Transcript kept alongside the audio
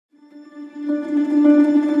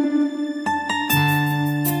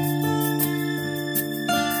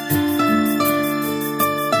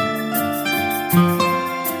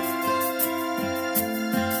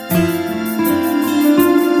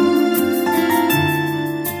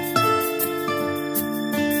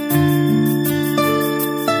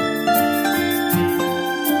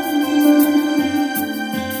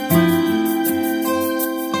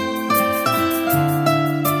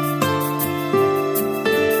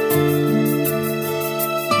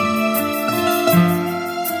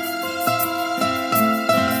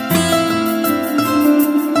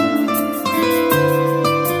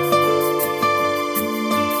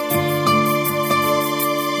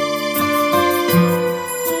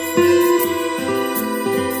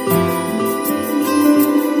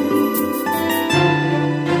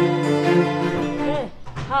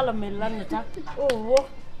Oh,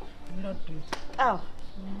 oh.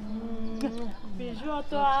 Bisous à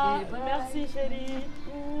toi. Merci chérie.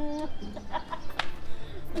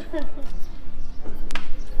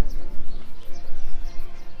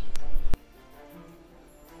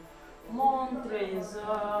 Mon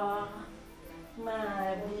trésor,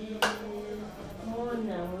 ma vie, mon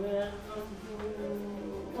amour.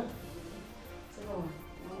 C'est bon.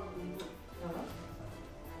 Ça va?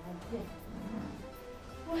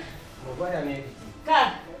 Agora é mesmo.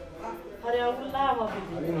 Cara, olha o lava,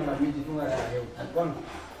 bebê. Ali não me diz uma eu. Quando?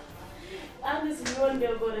 Andi si yonde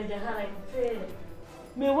gore jahara ko fere.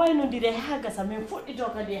 Me wayno dire haga sa men fuddi to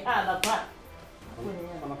kadi hala pa.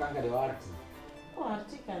 Sama kanka de warti. O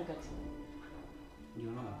arti kanka ti. Yo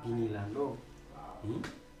no pini lando.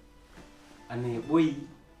 Ane boy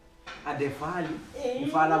ade fali. Mi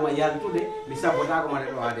fala ma yantude mi sabota ko ma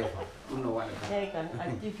do ade fa. Dum no wala. Kan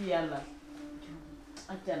arti fi yalla.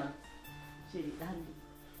 Acana chéri handi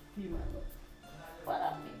fima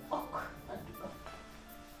para mi ok anduka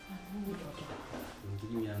ni do to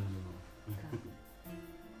ngiri mi andu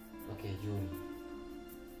ok joni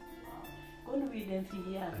kono wi den fi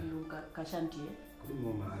ya lu ka chantier ko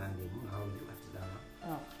mo ma arande mo hawju atidama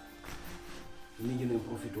ah ni jino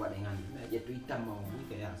profit wade ngandi na jetto itamma mo ni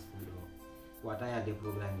ka yas do wata ya de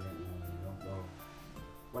programme ya donc do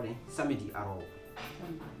wade samedi aro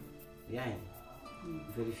yayi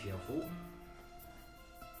vérifier fo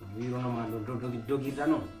mi rono ma do dogi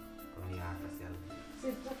danon ko ya kasel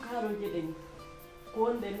c'est pour karo jeden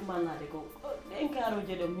ko den manade ko den karo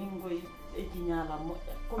jeden mingoy e jinyala mo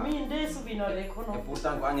ko min de subino de kono et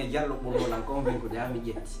pourtant ko ange jallo bo lan convaincre de ami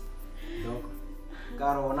jetti donc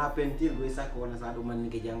karo ona pentir go isako ona sa do man ni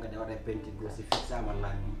ke janga de wada pentir go si fixa man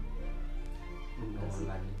lani no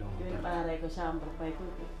lani donc be bare ko chambre pay ko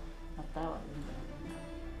atawa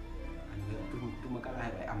tuma kala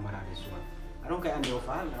hay amara de soir aron kay ande o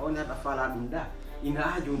fala on hata fala dum da ina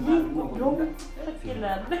hajo na dum ko dum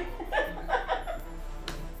kilan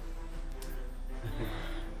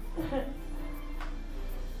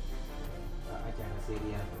aja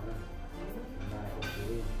seria to na ko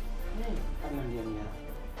sere kan dia nya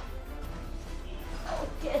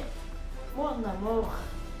ok mon amour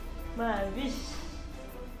ma vie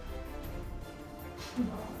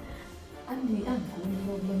Andi ang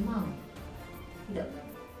problema. Tidak.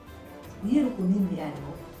 Dia ko nini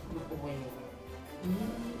ano? Ko moyo.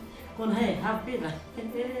 Kon hay happy la.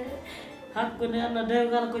 Hakko ne ana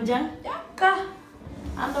dewgal ko jang. Jakka.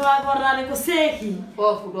 Ando wa gorrade ko seki.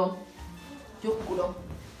 Fofu dom. Jokku dom.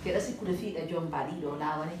 Keda sikkude fiida jom badi do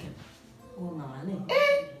lawane ken. O nawane.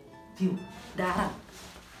 Tiu. Dara.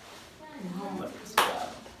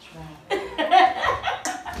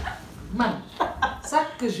 Man.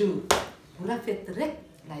 Chaque jour. Pour la fête rek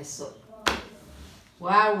lay sol.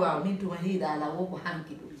 Wow, min tuma hida la wo ko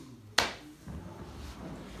hanki do.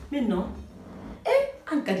 Min no.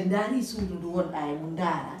 An kadi ndari suudu ndu wonɗa e mum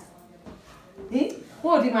ndaara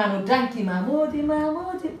moodi ma no danki ma moodi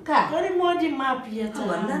ka Kadi modi ma piyata.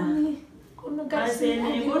 wallanni kono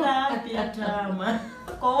Gaseni wala piyata ma.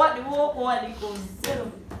 Ko wadi wo ko wadi ko zero.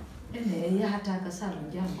 ene yahata ka salo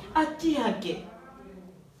jamma Atti hakke.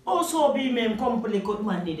 O sobi men complet ko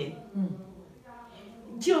mandi de.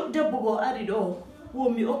 Dio debbo go ari do wo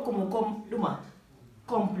mi okkumo kom duma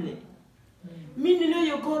complet. Min no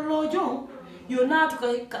yo gollojo yo naatu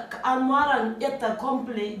ka armoire ƴetta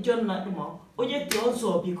complet jonna duma o ƴetti on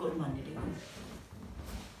sobi ko mandi de.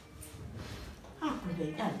 Ko de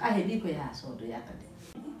a heɓi ko yaha soodo yakade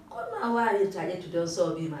kono a wawi ta ƴettude on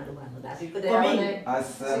soobima ɗum annuɗa sikkude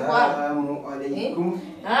assalamu alaikum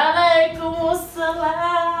Alaikum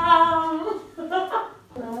assalam.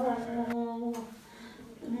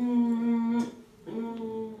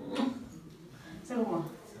 C'est comment?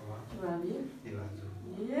 Tu vas bien?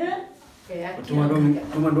 Yeah.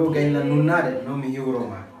 tuma do do gayna nunnade no mi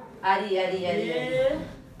euroma Ari.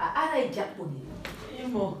 Ara Japoni.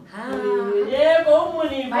 Imo. Ko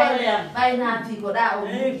muni baya. Baina fi ko da o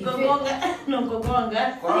mi Ko gonga, non ko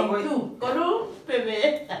gonga. Ko du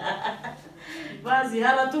bebe. Basi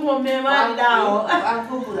hala tumo me mari dao.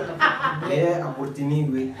 Abortini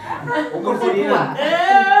gue.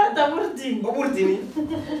 Taburtini. Abortini.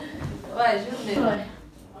 Ouais, je vais.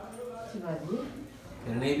 Tu vas dire?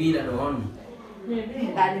 Ne vida don.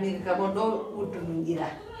 Tadi mi kamondo utungira.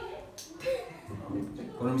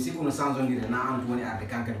 Kono mi sikku no sanzo ndire na am woni arde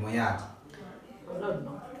kankat mo yaati.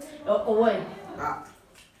 O way.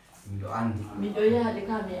 Mi do andi. Mi do yaade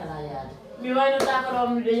ka mi ala yaade. Mi wayno ta ko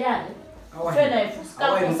do mi do yaade. Fena fuska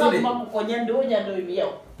ko samba ko nyande o nyando mi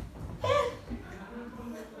yaw.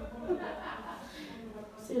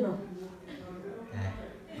 Sino.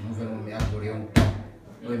 Mo fe mo mi agori on.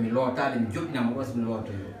 Do mi lotade mi jobina mo was mi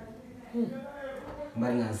loto yo.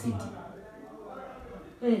 Mari ngan sidi.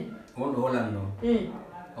 On do holanno.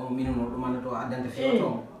 O minuno do man to adante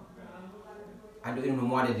fioto. Ado ino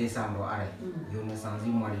mois de décembre are. Yo ne sanzi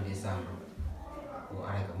mois de décembre. O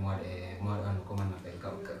are ka mois an ko man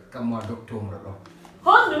ka mois d'octobre do.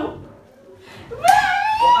 Hondo.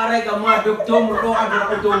 O are ka mois d'octobre do ado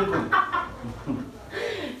octobre.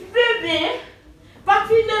 Bebe. Pak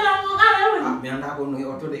finder la mo are woni. Mi anda ko no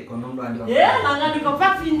auto de ko non do andi. Na ngani ko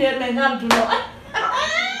pak finder le ngaldu no.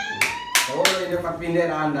 Oh, ini pak pinder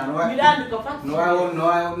anda, no ay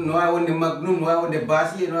wonde magnum, no ay wonde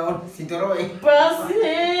basi, no ay wonde citroen. Basi,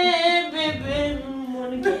 bebe,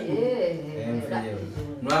 monike.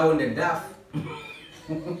 No ay wonde daf.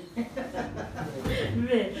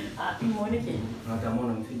 Bebe, monike. No ta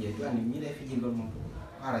mono mi fije, tu andi mi lay fije gol mo.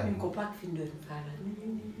 Ara Ko pak finder fala.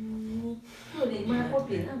 Ni ma ko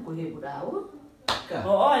pe nan ko hebu dawo.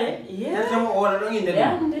 Oh, iya. Ya sama ora do nginde.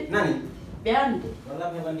 Nani? Beande. Wala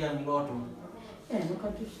me bandi am loto. Non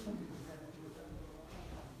capisco.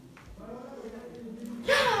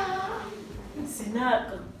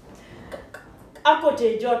 Sinaka.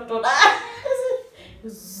 Akote jotto da.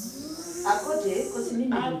 Akote ko sini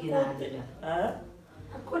ni ngira.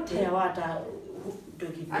 Akote wata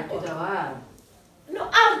dogi. Akota wa. No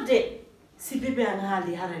arde. Si bebe an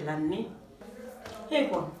hali hare lanni. He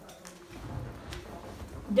ko.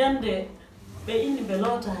 Jande be indi be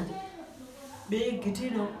lotade. Be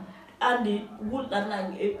gitino andi wuldan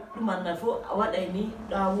nan e dumanna fo waday ni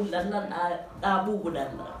da wuldan nan da bugudan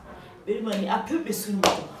be mani apube sunni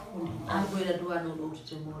An goyda duwano do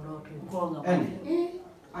to mo do to gonga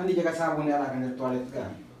Andi jaga sabun ala kan toilet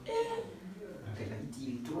kan. Ake la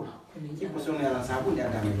ti tro. Ki posone ala sabun da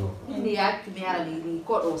dami do. Ni yak mi ara li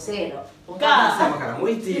ko do sedo. Ka sama kala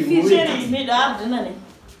moiti. Fi chéri mi da nani.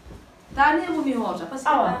 Tani mo mi hota parce que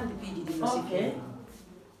andi pidi di OK.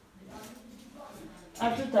 À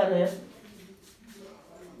tout à l'heure.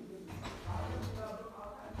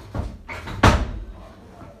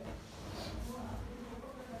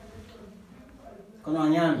 Kono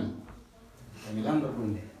nyami. Mi lando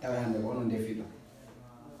dunde. Tawa hande wono de fido.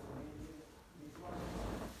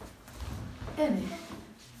 Ene.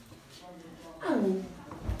 Awu.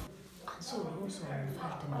 So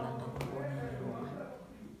fate malanda ko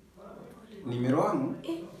Numero am?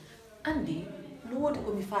 Andi luwote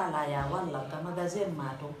ko mi fala ya walla ka magasin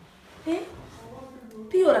mato.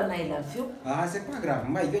 Piora na ila fio. Ah, c'est pas grave.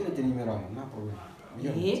 Mai viene te numero am, na problème.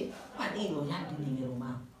 Padi lo ya di numero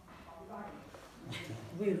ma.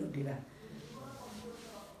 Vero dira.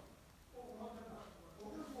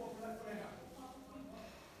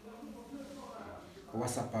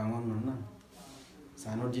 WhatsApp ngon non.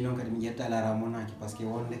 Sano dino kadi mi jetta la ramonaki parce que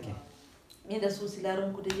wonde ke. Mi da susi la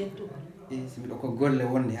ron ko de jettu. Simi do ko golle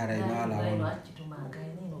wonde haray no ala won. No accitu ma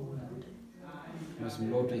gayni no wonde. No simi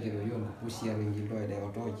loto ke do yon ko poussière ngi do de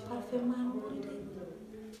otoji. Parfait ma wonde.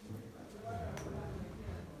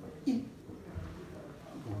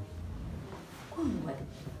 Ko mi wadi.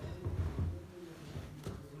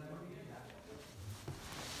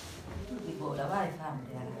 Di bo da vai fam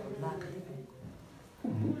de ala la ka de.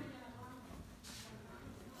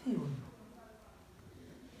 Fiun.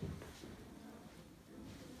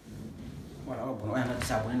 Wala o bono ana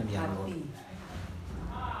sabun ne biya do.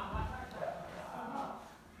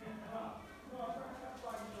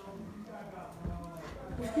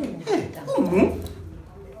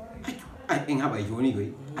 Ay en haba joni goy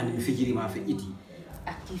andi mi fijiri ma fe iti.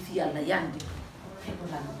 Aktifi alla yandi. Eko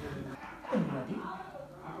la. Ko mi wadi.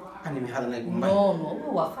 Andi mi halana ko mbay. No,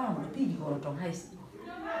 wa fam no pidi ko ton haisi.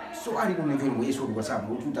 So ari ko ne joni mo yeso do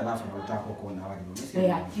sabu tuta ba fa do ta ko ko na wadi no.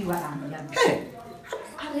 Activa la yandi.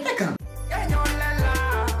 Eka. GAGNO lenla,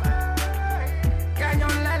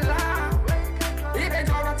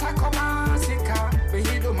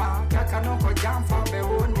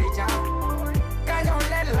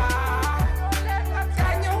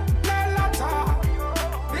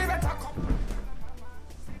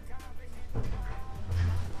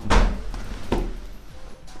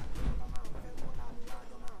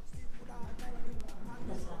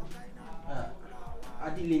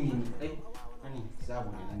 lingin ani sabu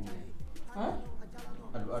ni nani ha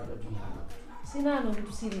adu sinano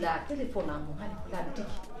tu silla telephone amu hali planti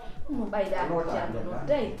mo bayda jando no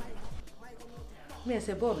dai mais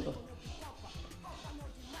c'est bon do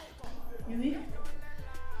oui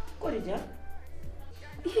ko dia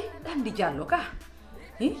andi jallo ka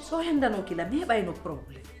so hendano kila me bayno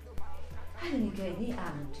problem hali ni kay ni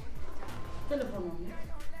amti telephone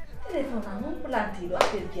amu planti do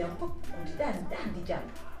appel piampo on di andi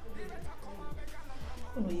jallo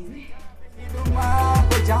ono yiwi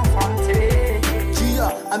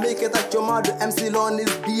I make it at your mother, MC Lon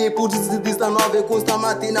is bien pour this na nove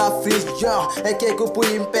constamment na fridge e que pour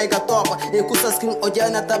im pega top e custa skin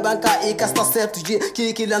odiana tabanca e casta certo de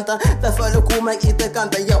que lanta da fala como é que te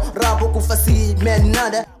canta eu rabo com faci men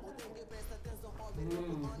nada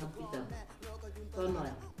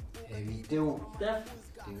eviteu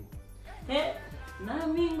na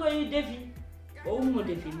mingo e defi o mo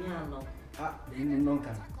defi mi ano ini non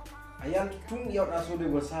kan ayam tung yaw da so de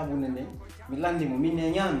gol sabu nene mi landi mo min ne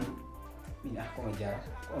nyami min ko ma jara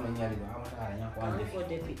ko no nyali do amata ara nya ko ande ko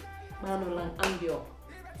defi mano lan ambio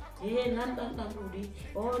nan dudi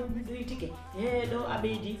o dui tike do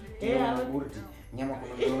abedi burti nyama ko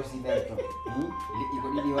do si derto li ko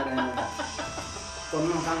didi wada nyama kon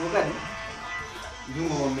non kan ko gadi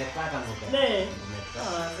jungo mo metta kan ko ne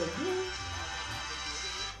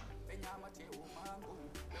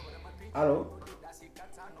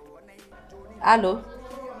Allô?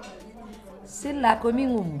 C'est la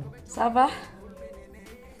commune, ça va?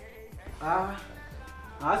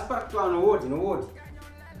 Aspar toi no wodi.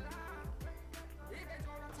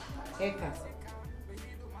 Eka.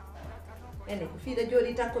 Ene, fida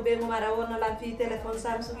jodi takko be ngomara wona la fi téléphone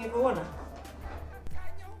Samsung ko wona.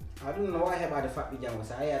 Adun no wa heba de fabbi jango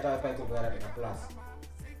sa ay ata pay ko gara de place.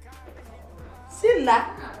 Silla.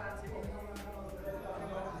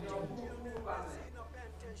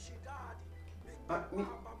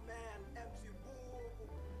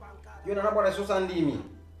 Yo na rabore 70.000.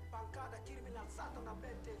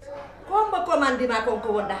 Komba komandi ma kon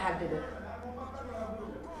ko wonda hadde do.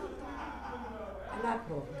 Ala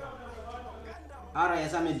ko. Ara ya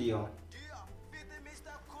samedi yo.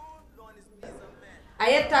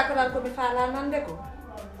 Ayetta ko dal ko mi fala nande ko.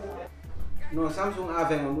 No Samsung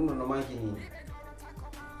A20 on dum no manki ni.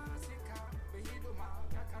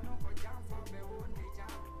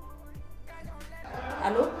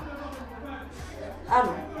 Allô?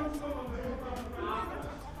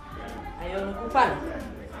 Ayo no kupal.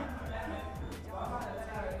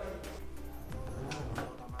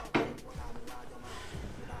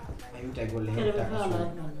 Ayo tay golle Kele ta fala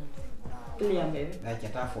kliambe da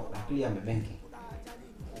chata fo da kliambe benki.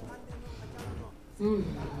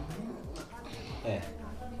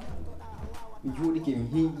 Mi jodi ke mi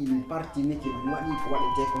hinji mi parti ne ke mi wadi ko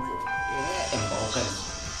wadete ko fo ko kan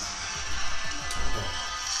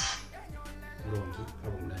ronki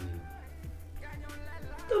abum dani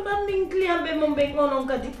to banding kliambe mo be ngonon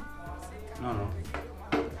kadi no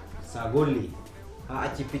sa golli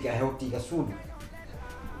acci pika hewti ga suudu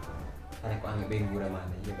are ko an be ngura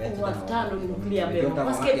mane je be watano kliambe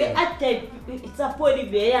parce que be atte sapoli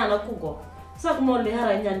be yana kugo sak mo le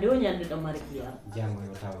hara nyande o nyande do mari kliam jango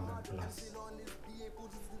yo taw na place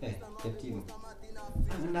tettimo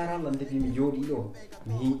ndara lande bi mi jodi do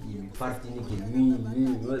mi hinji mi parti ni ke mi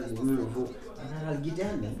wadi mi fo ndara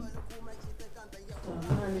gidande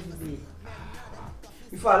mani bi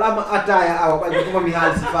mi fa lama ataya awa ba ko mi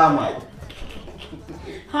halsi fama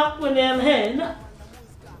hakune am hen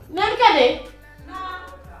nan kade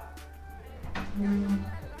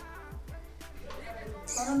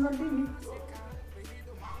Orang nandini.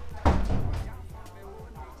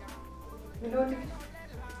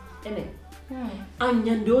 ene an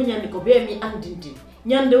nyande o nyande ko be mi andinti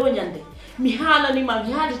nyande o nyande mi hala ni ma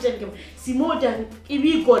mi hadi tenke si moda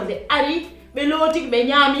ibi gonde ari be loti be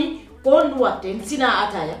nyami kon watte sina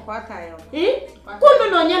ataya kono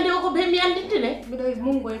no nyande o ko be mi andinti ne mi do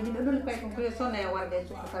mungo mi do dul pay ko sonna ya warde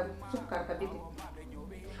sukkar ka biti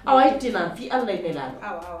awaitina fi Allah ne la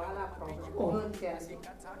awa ala problem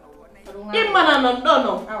imana non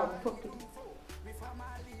dono awa fokki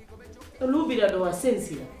lubira do wa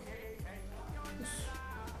sensi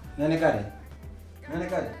nane kade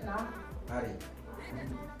na ari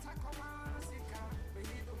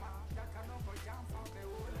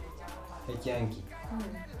Echanki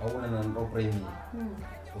awuna nan do premi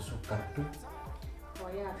ko sukkartu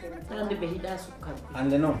ande be hida sukkar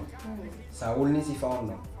ande non sa wulni si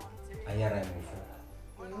fawno ayara mo fu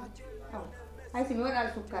ay si mi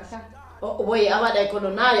wada sukkar ka o boy awada ko no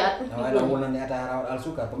naya awada wona ne ata raw al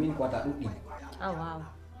sukkar ko min ko ata duddi wow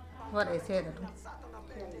wada seda to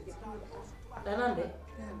danande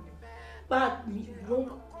ba ron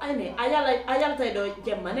ayne ayal tay do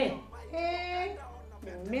jemmane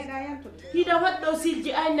me da yantude hida waddo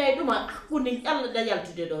silji ayne duma hakkunde Allah da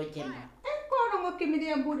yaltude do jemma ko no ngokki mi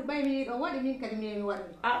de buudi bay mi do wadi min kadi mi wadi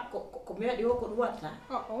ko meedi o ko dum watta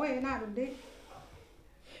o way na dum de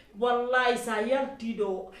wallahi sa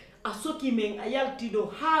yaltido a soki men a yaltido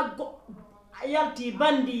ha a yalti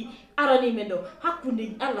bandi arani men do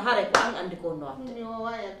hakkunde Allah hare ko an andi ko no mi o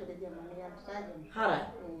wa yaltude jemma mi yalta jemma hara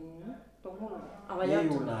to mulu awa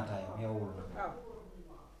yaltu nata yo wulno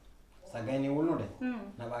sa gayni wulno de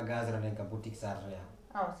na ba gazra den ka boutique sarta ya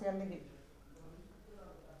si Allah gi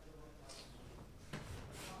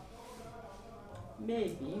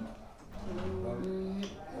maybe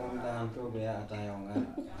on dan to be ata yo ngal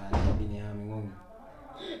ha bini ha mi ngongi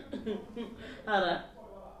hara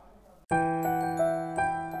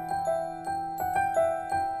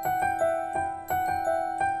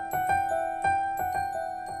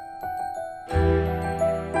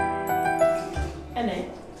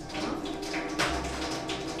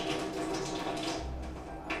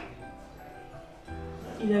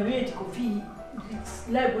ina weeti ko fii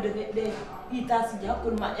laybude ɗe itasi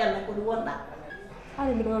hakkul ma ƴalla ko ɗum wonɗa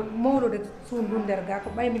hani miɗo mawɗude suundu nder ga ko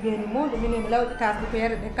ɓaymi geeni mawɗo minen mi lawɗi tasde ko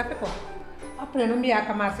yere ɗe café ko après no mbiya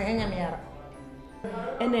ka marché he ñam yara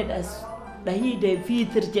ene ɗa hiide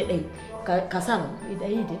fiitirje ɗen ka salon iɗa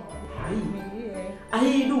hiide a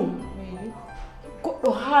yii ɗum goɗɗo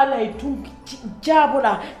haalay tun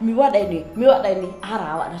jaaboɗa mi waɗay ni hara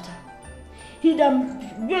a waɗata hiɗa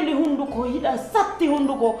weli hunduko hiɗa satti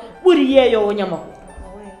hunduko ɓuri yeeyowo ñama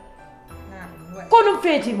ko ɗum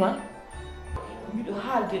feetima miɗo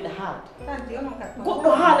haaldeɗa haalde goɗɗo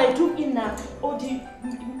haalay tun inna odi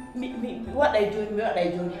mi waɗay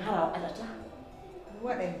joni hara waɗata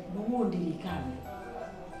mi wondiri kamin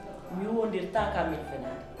mi wondirta kamin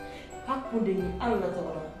fenade hakkude ni Allah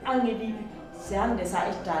tawɗo angeɗiɓe si hande sa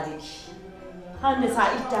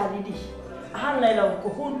ittali ɗi haalay law ko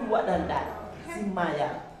honɗum waɗanɗa simmaya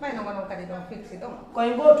may no gonon kadi ɗon fixi ɗon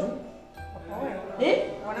koye gootu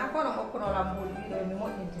wona kono hokkunolam mbuɗi wiɗo mi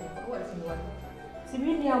moƴƴintino ko ɗum waɗi somi waɗi si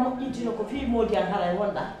min ya moƴƴintino ko fii moodi an haray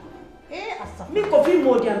wonɗa astafurlah min ko fii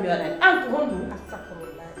moodi an mi waɗani an ko honɗum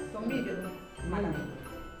astafurlah to mbiɓe ɗum madame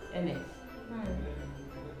ene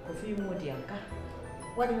ko fii moodi an ka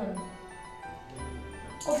waɗi hon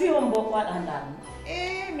ko fii on bo waɗanɗa ɗum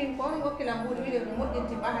min ko on gokkilam mbuɗi wiɗo mi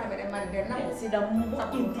moƴƴintima hade mbeɗen mari nder nam sida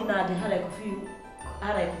moƴƴintinade haray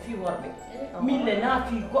ko fii worɓe mille na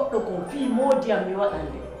fii goɗɗo kon fii moodi an mi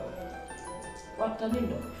waɗande wattanin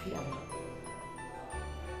ɗo fii am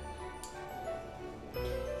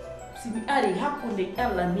si mi ari hakkunde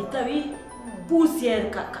Allah mi tawi poussiére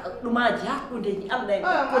ɗumaji hakkunde Allah e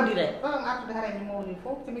kodire ɗon artude haray mi mawli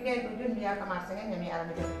fof somi gayni ɗum joni mi yaha marché hen ñami ara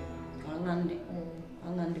mi def a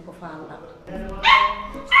gandi ko falɗa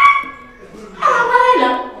warayla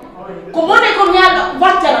ko mone ko mi yaɗo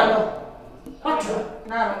wattana ɗo wattu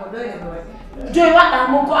naro ngo doyde ɗo waɗi joyi waɗɗa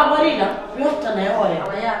mo ko a wariɗa mi wattana e hoore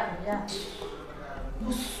awa yaha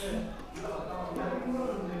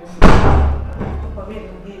ko wiɗe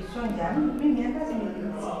ɗum ɗi soñjani min mi anda si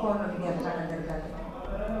min kono mi yiyatata nder galle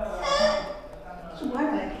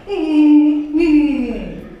subhanallah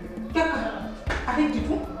jokka a heddi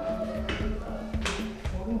tum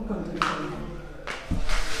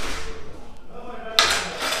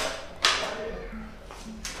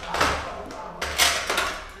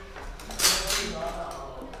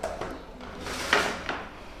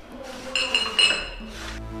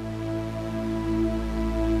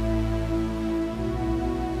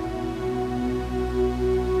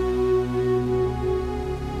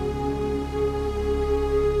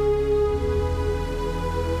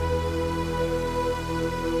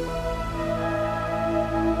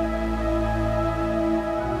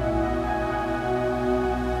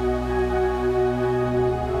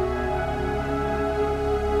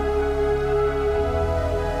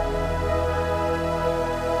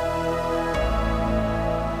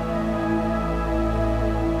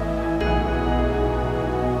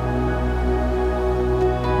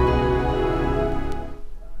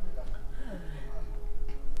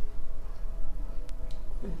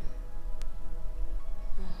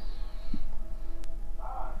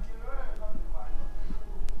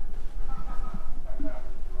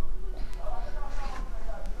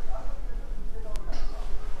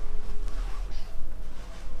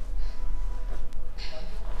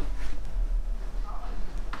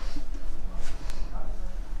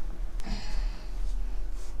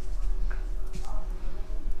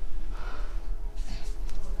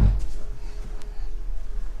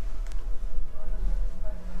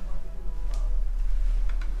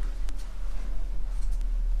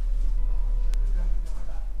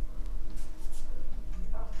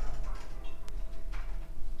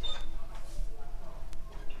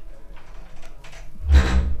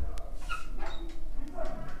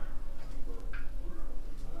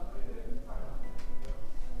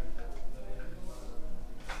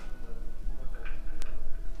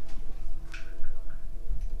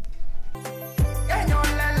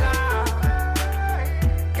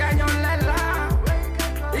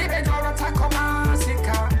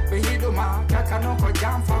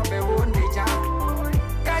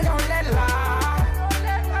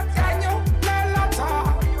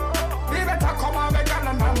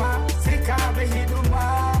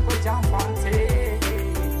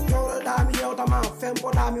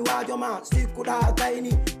ma sikkuɗa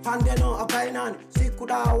gayni hande non a gaynani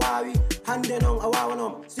sikkuɗa wawi hande non a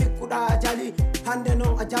wawanom sikkuɗa jali hande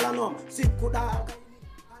non a jalanom sikkuɗa gayni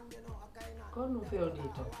hande non a gaynani kono fewndi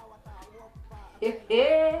to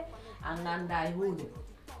a ganda e hunde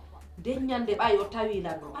deññande ɓay o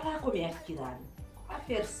tawilan ɗo ala komi hakkirani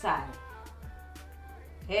affaire sare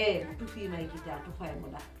mi tufima e gita tufay mo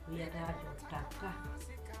ɗa wiyata jo takka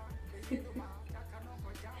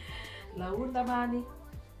la wundamani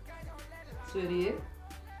sérieux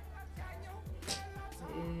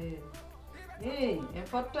en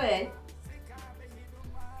fotto ey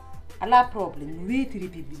ala probléme wetiri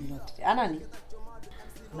bibbini nottete anani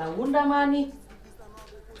la wundamani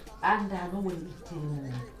anda no woni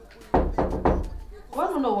ɓitteni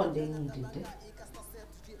kono no wonde ñidirde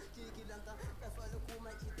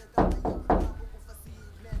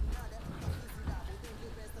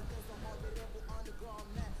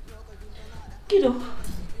Kido,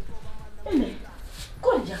 ene,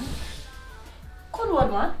 kon jam, kon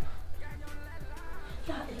wadma.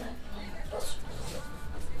 La ilaha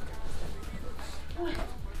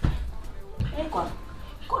illallah.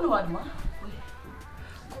 Kon wadma.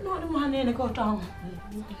 Kon wadma nene ko tam.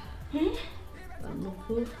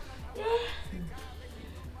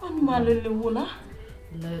 An malele wula.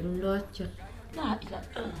 La locca. La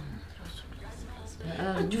ilaha.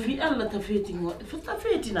 Ajufi Allah ta feti ngo, ta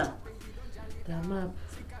feti na. Tamam.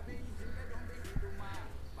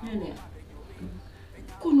 Nene.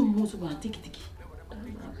 Kono musu ba tiki tiki.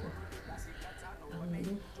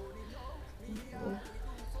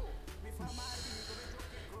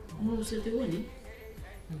 Musu te woni.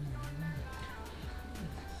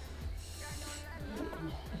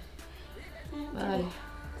 Ay.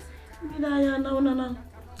 Mina ya nauna.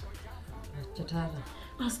 Chatala.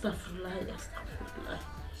 Astaghfirullah.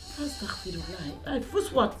 Ay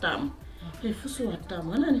fuswatam. Ay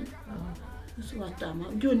fuswatam anani. Fuswatam.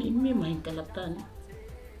 Joni mi main kalaptani.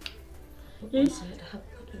 Yes.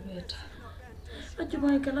 Beta. Aja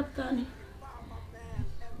main kalaptani.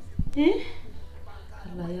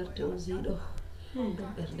 Allah yarte uzido. Do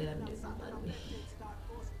berde ande mami.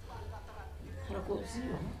 Rako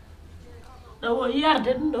uzido. Dawo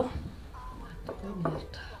yarde ndo. Ko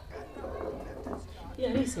merta.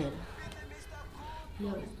 Yari sera.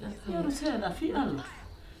 Yari sera fi Allah.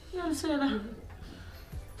 Yari sera.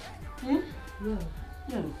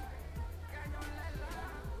 Yari.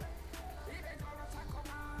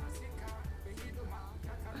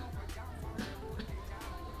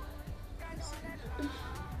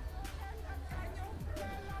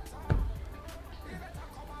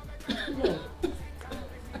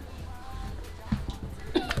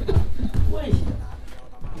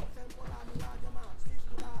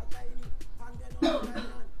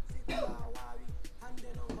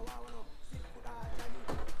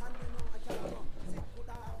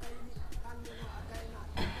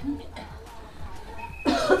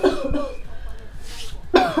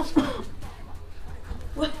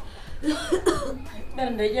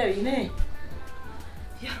 Bende jawi ne.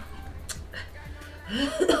 Ya.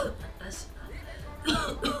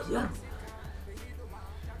 Ya.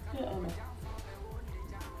 Ya Allah.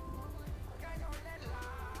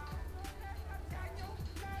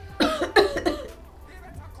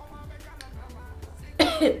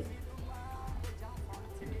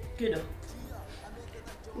 Kido.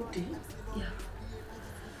 Opté. Ya.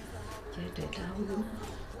 Jete dawlu.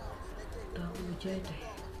 Dawlu jete.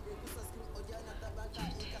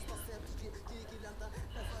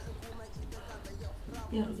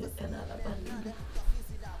 Yaro jete na la banda.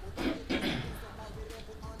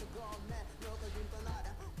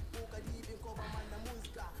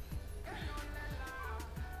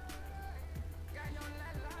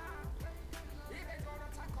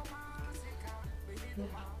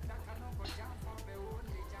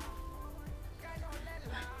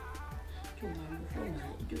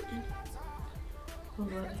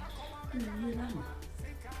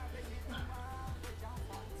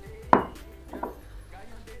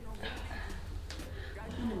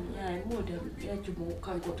 Ya jumu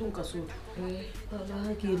kanko tun ka soto.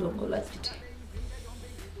 Wala kilo ko laccite.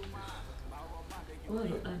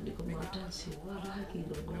 Wala andi ko matansi wala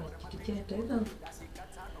kilo ko laccite jete dan.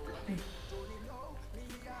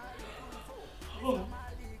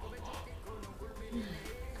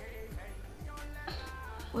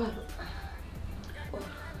 Wala.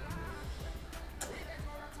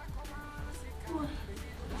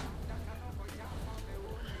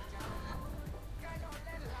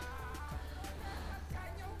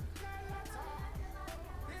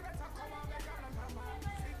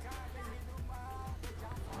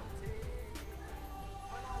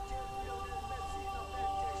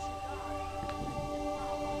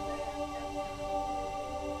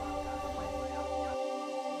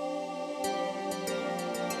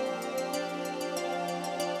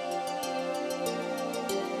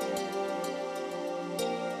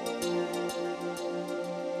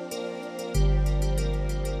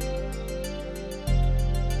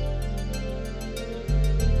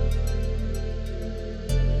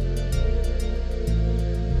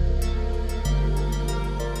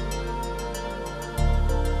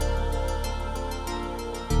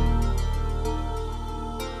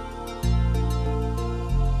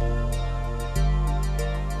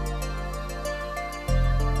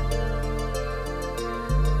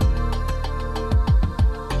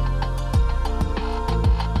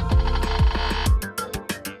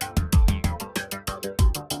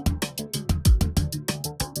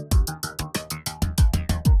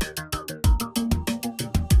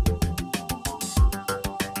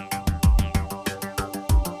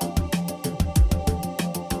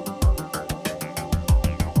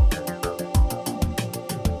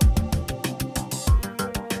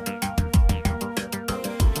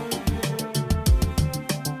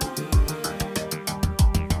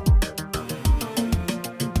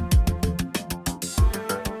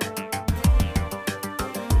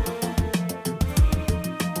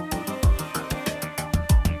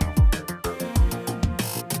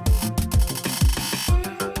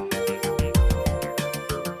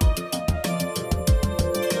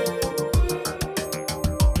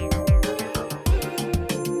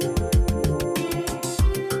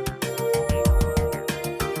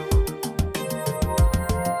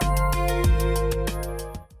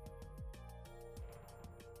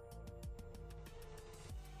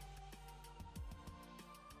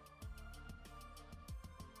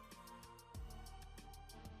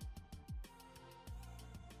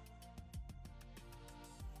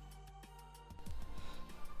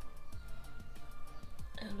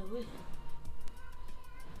 Hello,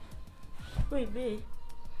 oui, bé.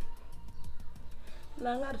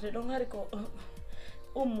 La ngarte dong hari ko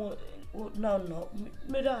no,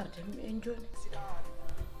 me darte me enjoy.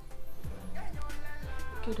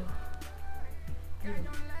 Kido.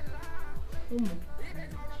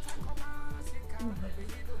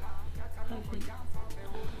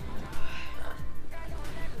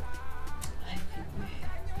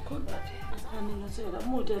 Ani no sera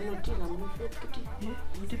moja no tena mfukuti.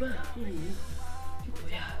 Mutiba.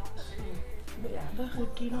 Ya. Ya ba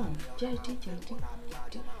kutino. Jaiti.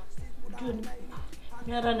 Dun.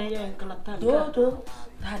 Miara na ya kelatan. Do.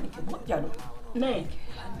 Tani ke moja no. Ne.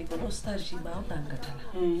 Ani ko nostalgia ba utangata.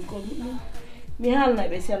 Ko mi halna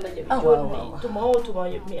be si alla je. Tuma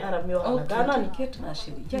mi ara mi wa kana ni ket na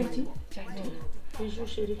shiri. Jaiti. Bijou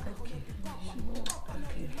chérie. Okay.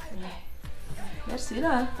 Merci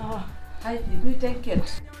là. Hai, we take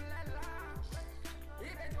it.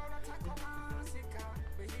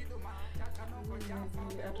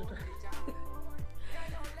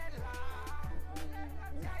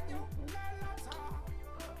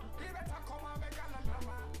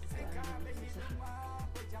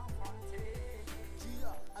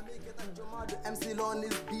 MC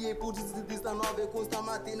Lonis BA pour this na nove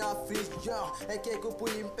constamment na free genre é que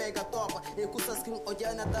põe pega topa e coisas que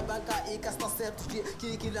olha na tabanca e casta certo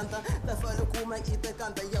que lanta tá falando como é que te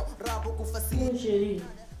canta eu rabo com facinho. Mon chéri,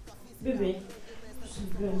 bébé, je suis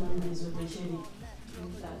vraiment désolée chéri.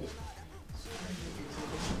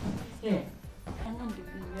 Angande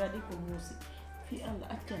yadi ko musi fi anga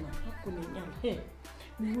accana hakkunde nyal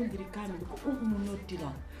mi wondiri kamil ko ummu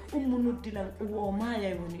noddilan o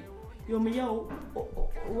maya woni yo mi yaw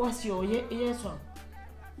wasio yeso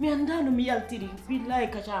mi andano mi yaltiri billahi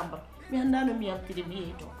ka chamba mi andano mi yaltiri mi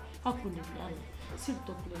yeto hakkunde Allah s'il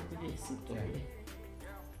te plaît bébé s'il te plaît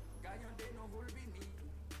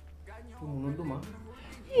ummu duma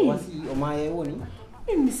wasi o maya woni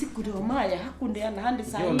mi sikkude o maya hakkunde Allah hande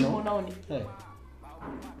sa yi mo nawni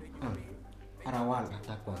ara wala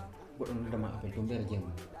takko godon dama apel to ber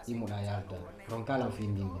jemma imoda yalta ron kala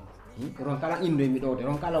findinde ron kala indo mi dote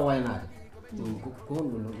ron kala waynade ko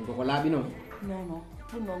ko labi non non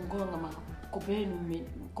non gonga ma ko benu mi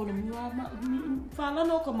ko mi wa mi fala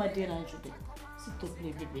no ko ma dérange de s'il te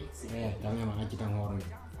plaît bébé dama ma ngati tan horno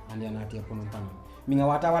andi anati ko non tan mi nga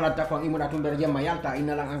wata wala takko imoda to ber jemma yalta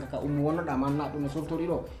inala anka ka wono da man na dum sortori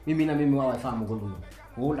do mi wawa faamu goldum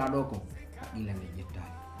o da do ko ila mi jetta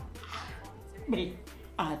bri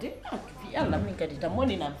ade fi alla min kadi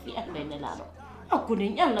tamoni na fi alla ne lalo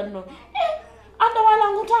akuni nyalla no anda wala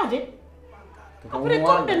ngutade apre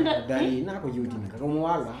ko benda dari na ko yudi ka ko mo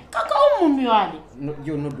wala kaka mi wali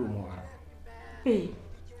yo noddu mo ara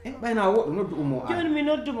bayna wo noddu mo ara yo mi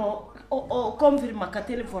noddu mo o confirma ka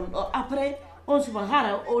téléphone après on se va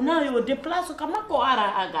hara o na yo déplace kama ko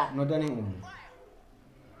ara aga no dani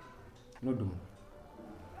noddu mo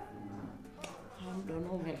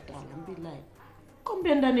no weltala billahi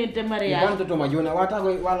combien d'années de mariage bantu to ma jona wata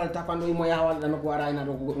ko wala tapando mo ya wala no ko ara ina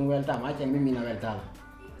do ko weltama acca mimi na weltala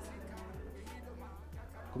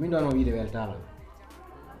ko min do no wiide weltala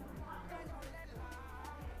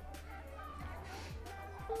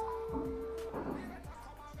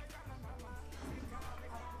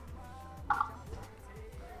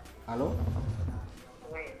allo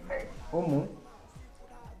omo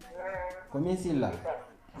komi silla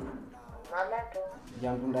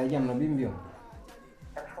jam tunda jam no bimbio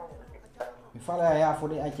mi fala ya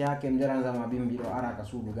fodi acci hakem dérange ma bimbi do araka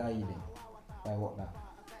suudu gayide bay wodda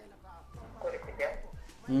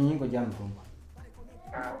ko jam ko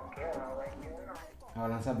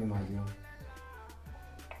wala sabi ma jom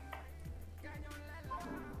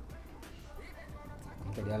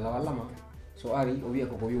kadi Allah walla ma so ari o wi'a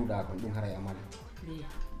ko yuda ko dum haray amal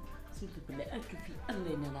s'il te plaît accu fi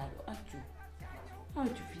Allah ne la do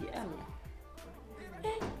accu fi Allah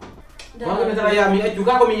Quando mi tra mi accu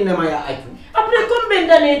ka ko mi ne ma ya accu après combien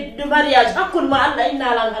d'années de mariage hakun ma Allah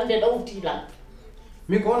inna lan hande dawti lan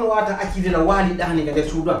mi ko on wata accide la wali dahni ga der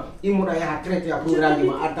soudan imuda ya traité ya programme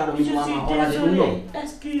ma arta do mi mama hola de dum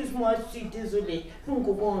excuse-moi je suis désolée non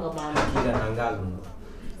ko gonga mama kida na ngal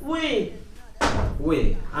oui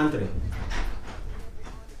entre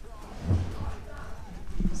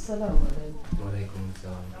assalamu alaikum wa alaikum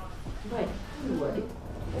assalam bay wadi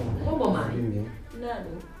ko mama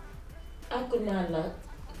nado akuna la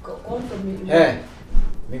ko konto mi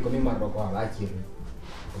mi ko mi mardo ko ala ciru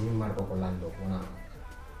ko mi mardo ko lando ko na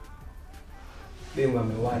be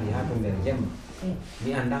ngam wali ha to der jemma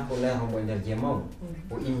mi anda ko le hombo der jemma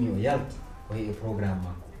o immi o yalti o e programme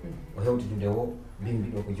makko o hewtitude o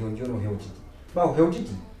bimbi do ko joni o hewtiti ba o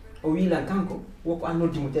hewtiti o wilan kanko woko an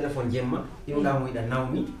noddi mo téléphone jemma iwɗa mo yiɗa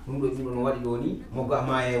nawni ɗum ɗo ɗum ɗo waɗi ɗo ni moggo a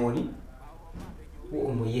maaye woni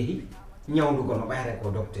wo mo yehi ñawdugo no ɓayre ko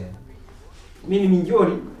docteur min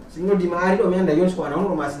joni si noddi ma ari ɗo mi anda joni ko a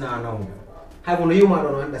nawnuɗo ma sina a nawnu hay mono yiwma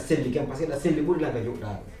ɗo no anda selli ken par ce que ɗa selli ɓuuri lanka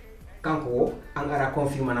joɗɗaɗo kanko o an ara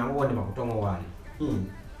confirme na o wonde makko toon o waali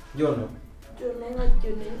joni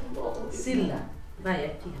Silla M'Baye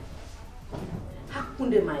acci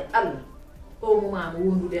hakkunde ma e Allah o mumama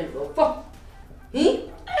wonduɗen ɗo fof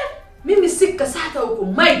min mi sikka sa taw ko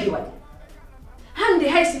maydi waɗi hande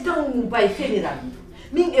haysi taw M'Baye feniran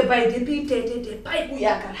min e Baye depuis tete pay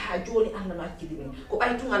ɓuyakal ha joni Allah no hakkili men ko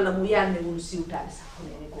ɓay tun Allah mo yanne won siwtade sappo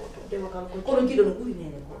nene goto kono jiɗo no ɓuri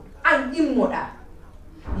nene goto an immoɗa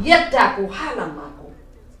yetta ko haalan ma ko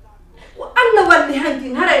Allah walli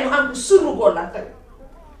hankin haray no an ko surrugol lankal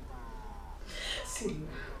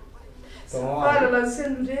Silla falalan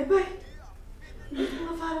sellude e Baye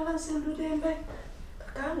ma falalan sellude e Baye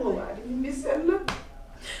kamo waɗi min mi sella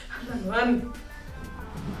Allah no andi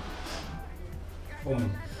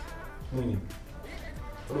muñi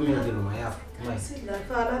ɗum min jinuma yaaf may Silla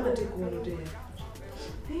falamate konude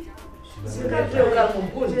Sika tewgal mo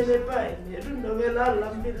boni je n'ai pas aimé ɗum ɗo wela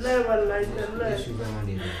Allah billahi wallahi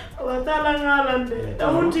tallahi wa tala ngalande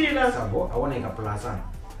awutila sabo a wonay ka place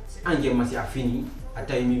an jemma si a fini a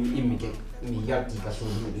tawi mi immi ke mi yalti ka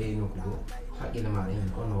sodu ley nokkugo haqqille maɗa hen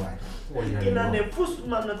kono wawi ilande fus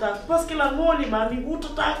mannata par ce que la molima mi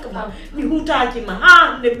hutataka mi hutakima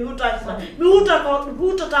ha nde mi hutakima mi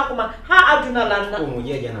hutatako ha aduna lanna mo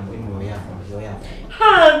jeejanamo immo yaafa yo yaafa ha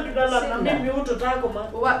aduna lanna min mi hutatako ma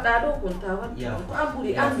o waɗɗa ɗo kon ta waɗɗa ko an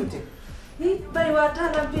ɓuuri andude Baye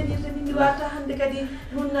wata lampenirde min mi wata hande kadi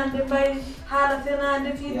nunnande Baye haala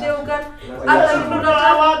fenade fi dewgal Allah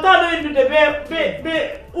yimɗoɗa wata ɗo innude ɓe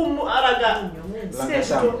ummu araga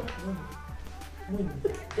sesto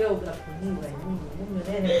dewgal ko ni way mumno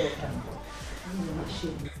nene ko tan mumno ma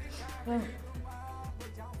chéri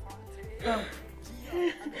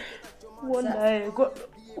wallahi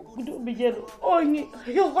goɗɗo mi jeeɗo oñi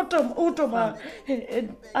yo hotoma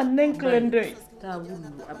an nenklendoy ta wullu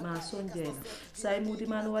ma sonjeyna sa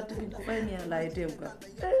mudima no wadde ɗum ko ɓay mi ala e dewgal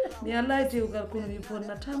mi ala e dewgal kono mi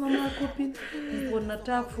bonnatama ma copine mi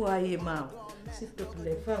bonnata foyer ma s'il te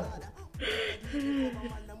plaît fanko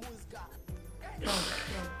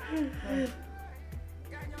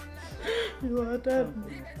mi wata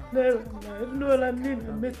nolan ni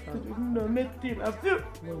no mettila few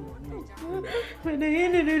mene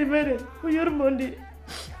yinidiri meɗen ko yurmondi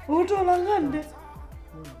wutola ngande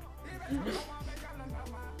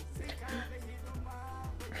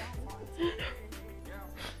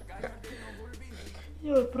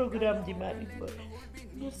yo programme ji maɗi boɗe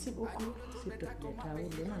merci beaucoup s'il te plaît ta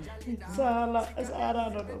wullu nan sa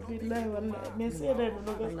arano ɗo billahi wallahi mais seeɗano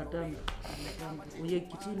noga Allah damma o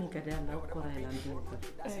yeggitini kadi Allah hokkoraylan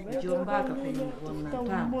dewgal jombaka ko min bonnata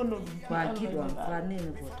fa kiɗo am fa nene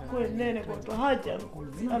go tan koye nene goto ha janko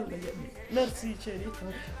Allah jaɓi merci chéri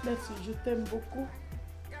merci je t'aime beaucoup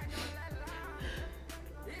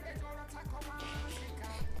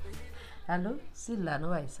allo Silla no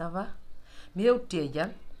way ça va mi yewti e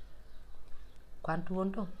jam kwantu won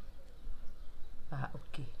ɗon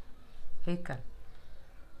ok hey kan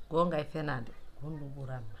gonga e fenade honɗum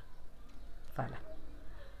ɓuranma fala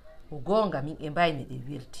o gonga min e mbaymi ɗe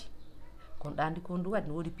welti kono ɗandi ko ndu waɗi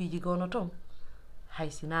no woodi piiji gawno toon hay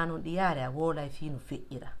sina noon ɗi yaare a woola e fii no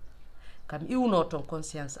feƴƴira kam iwno toon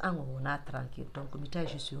conscience an o wona tranquille donc mi tawi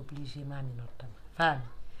je suis obligé mami nottama faami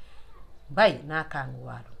M'Baye na kango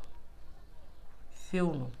waaɗo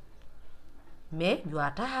fewno mais mi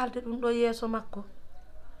wata haalde ɗum ɗo yeeso makko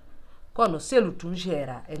kono selu tun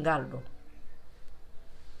gera e ngal ɗo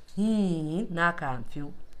naka am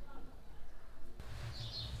few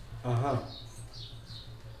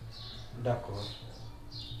d'accord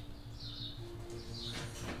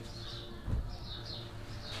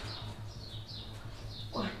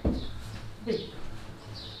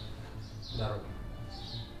daro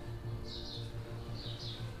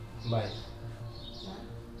M'Baye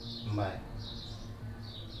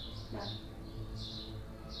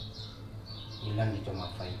mi landitoma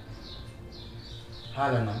fayi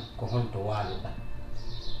haalanam ko honto waaloɗa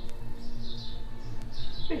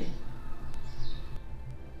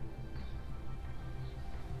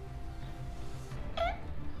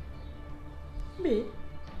ɓe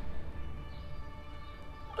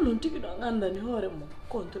onon tigi ɗo gandani hoore mum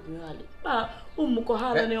konto mi haali ɓa ummu ko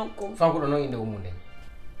haalani on ko fankuɗo noon inde ummude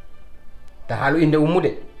ta haalu inde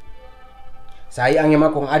ummude sa yi ange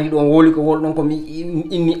makko on ari ɗon wooli ko wol ɗon ko mi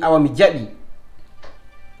inni awa mi jaɓi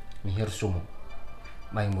mi hersumo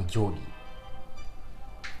ɓay mo jooɗi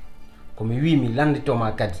ko mi wi mi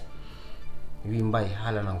landitoma kadi mi wi M'Baye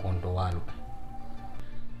haalana kon to waalo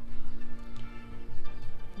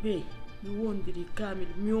be mi wondiri kamil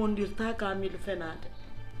mi wondirta kamil fenade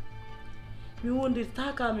mi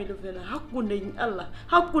wondirta kamil fena hakkunde Allah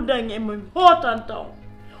hakkunde e mo hotanta o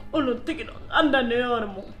onon tigi ɗo andane yore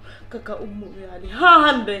mo kaka ummu yaali ha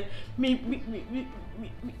hande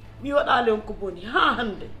mi waɗali on ko boni ha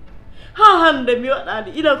hande mi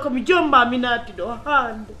waɗali ila komi jomba mi naati ɗo ha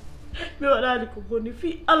hande mi waɗali ko boni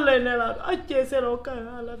fi Allah e nelaɗo acce sero kan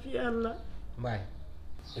ala fi Allah M'Baye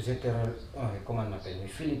jeterol comment on appelle mi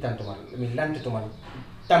fili tantomal mi lantitomal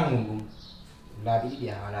tammum ɗum laaɓi ɗiɗi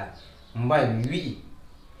a haalade M'Baye mi wi'i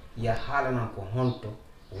ya haalana ko honto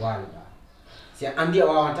waluɗa si a andi a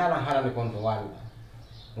wawatala haalande kon to waluɗa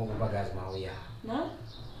moɓo bagage ma o yaha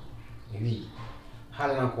mi wi'i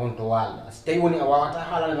haalana ko honto waluɗa si tawi woni a wawata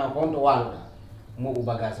haalanana ko honto waluɗa moɓo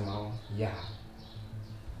bagage ma o yaha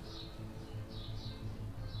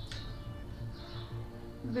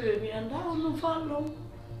bebe mi anda onno fallo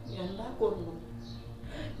mi anda konno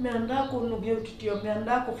mi anda konno gewtitiyo mi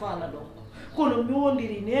anda ko fala ɗon kono mi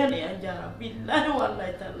wondiri nene a jara billahi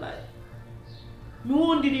wallahi tallahi mi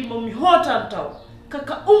wondiri mo mi hotantaw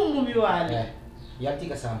kaka ummu mi waali yalti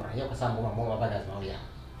ka sambra yow ka sambra mo bagage ma o yaha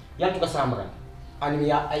yaltu ka sambra ani mi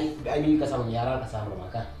ya ay mi ka sambra mi yara ka sambra ma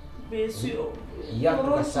ka be sûr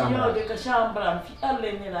yaltu ka sambra yo de ka sambra fi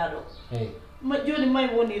alle nelaɗo ma joni may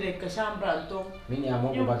woni rek ka chambre to min ya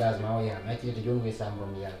mo bagage ma o yaha ma tiyete joni we sambra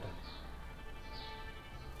mi yalta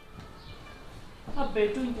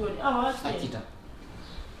abbe tun joni awa accita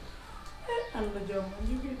Allah jomma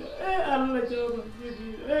jibiɗo Allah jomma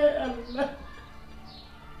jibiɗo Allah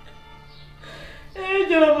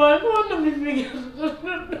jomma ko no mi figerto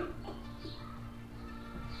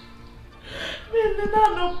min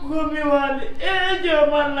nano ko mi wali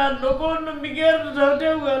jomma nanɗo ko no mi gertoto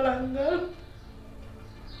dewgal angal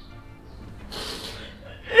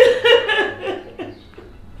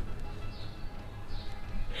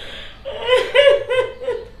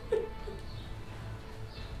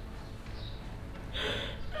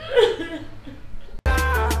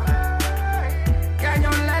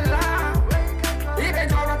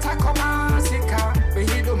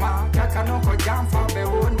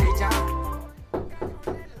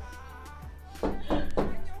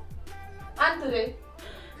Entre.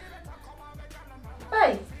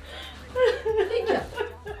 Bay. Ija.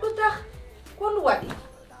 Utax. Kon wadi.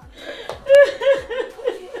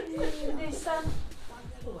 Ndeysaan.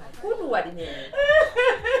 Kon wadi nene.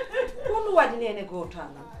 Kon wadi nene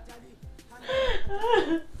gotana.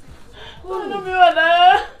 Kono mi waɗa.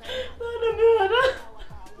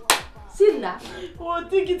 Silla. O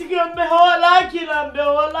tigi tigi ɓe hoolakilam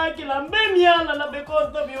ɓe mi yalana ɓe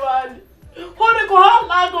konto mi waali hore ko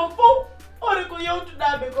haalɗa ko fof hore ko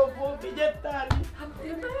yewtuɗaɓe ko fof mi ƴettali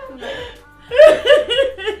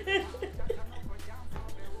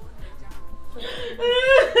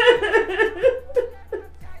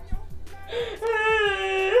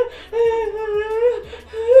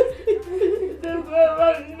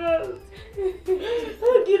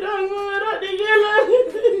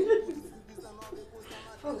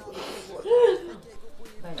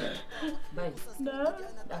Bay.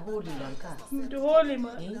 Da holi lanka. De holi ma.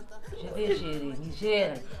 Je vais gérer, mi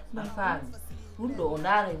gère ma femme. Hundo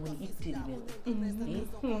ondare mun ittiri ben.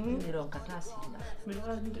 Ni ron kata silla.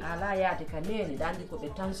 Ala yaade kanene dandi ko be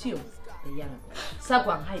tension be yango.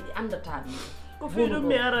 Sagwan haydi andata bi. Ko fi dum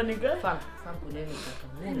mi arani ga. Fam ko leni kata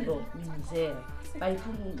hundo mi gère. Bay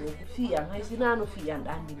hundo ko fi am hay sinano fi and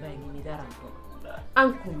andi bay ni daran to.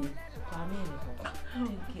 Ankumi ko amene ko.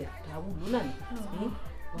 Tinki ta wulu nani.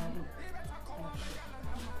 Walu.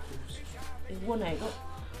 E wona e ɗo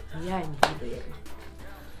mi yahay mi hiiɗo yerma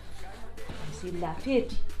silla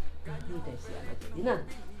feeti mi hiida si Allah jaɓi nan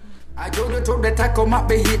a joɗotoɓe takko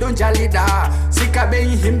maɓɓe hiɗo jaliɗa sikka ɓe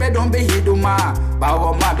himɓe ɗon ɓe hiɗuma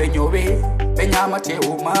ɓawo maɓe ñowe ɓe ñamate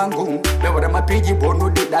umangum ɓe waɗama piiji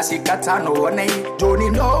bonnuɗiɗa sikkata no wonayi joni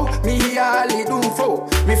ɗo mi yiyali ɗum fo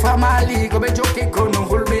mi famali ko ɓe jokki kono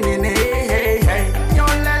hulɓinine hey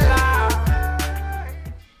ñollela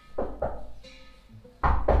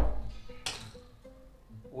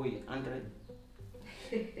oui entre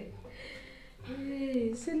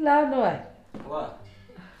silla no ay wa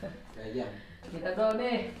jam miɗa ɗo ne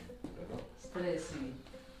stress ni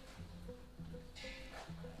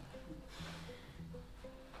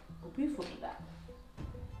ko pi fuɗɗuɗa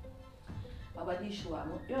a waɗi choix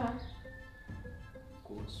moƴƴo ha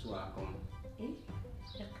ko soit comme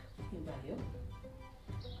M'Baye yo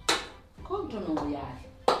konto no mo yaari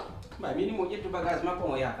M'Baye mini mo ƴettu bagage makko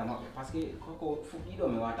mo yaaka maɓɓe par ce que koko fuɗɗiɗo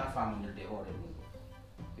mi wata famondirde hoore mum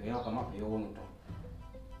yo kama yo wonu to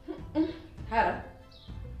hara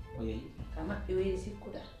oye kama iwe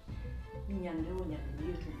sikuda nyande wo nyande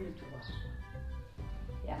yetu kwetu ba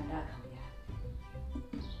ya ndaka ya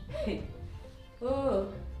oh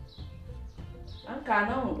anka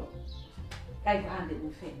na ndo kai hande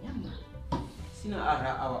mu fe nyama sina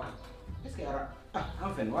ara awa est-ce que ara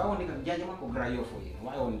en fait wa woni kam jaaje makko gra yo fo yi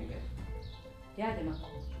wa woni be jaaje makko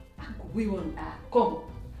akko wi won ko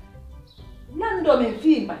nando men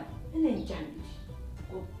fimba enen jandi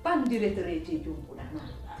ko bandire trete jumbuda na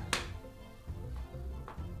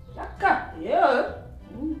Yakka, yeah.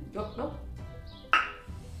 Jokno.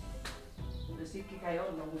 Ndo sikki kayo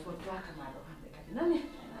no mo fo twaka ma do hande kadi nani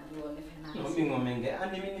andi woni fena no mi ngomenge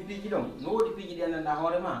andi min piji dom no wodi piji di ananda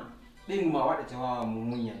hore ma be ma wada te wa mu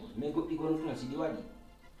munya me goddi gon tuna sidi wadi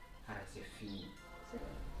ara c'est fini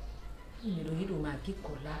ni do hidu ma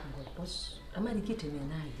kikko la ngol pos amari kite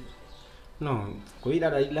menaji non ko yida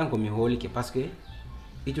da lan ko mi holike parce que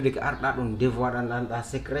itude ke arda don devoir dan da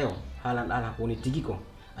secret o halan ala ko ni tigi ko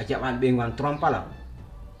a jaban be ngon trompala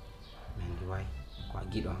men di way ko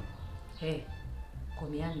gido he ko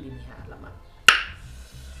mi andi mi hala ma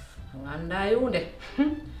nganda yunde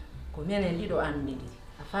ko menen dido andi di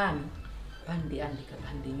afami bandi andi ka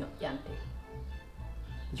bandi nyoyante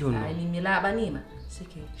jono ay ni mi labanima c'est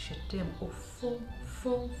que je t'aime au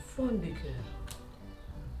fond du cœur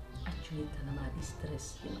accueillir ta ma di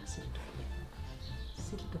stress di ma s'il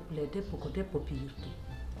te plaît deppo ko deppo pirti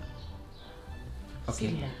ok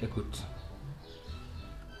écoute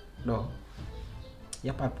non y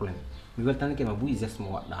a pas de problème mi weltan ke ma bu geste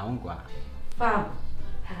mo wadda on quoi femme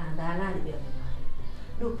ndala di be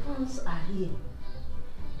do pense à rien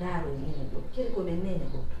daro ni do kel ko menene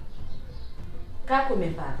ko ka ko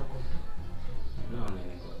men pa ko non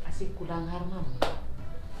nene ko asik kulang harmam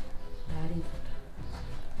dari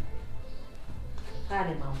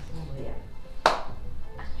kare mampu ya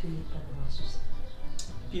actually ta masus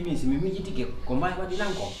pimi si mi jiti ke ko mai wadi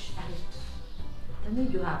lanko tani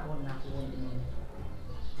jo ha on na ko woni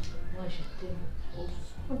moi je t'aime au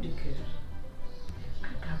fond du cœur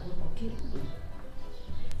aka ko ko ke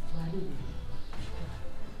wali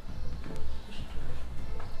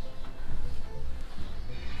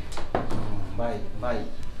M'Baye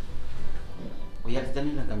o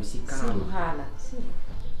yaltani na kam sikka sinu hala sinu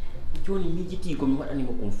joni mi jiti ko mi wadani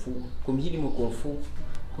mo kon fu ko mi yidi mo kon fu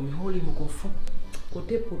ko mi holi mo kon fu ko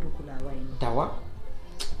deppo to kula wayno tawa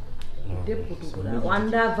deppo to kula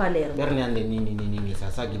wanda valeur berne ande ni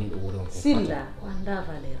sa gini do wuro ko silla wanda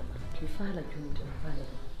valeur ki fala junde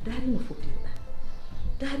valeur dari no futirda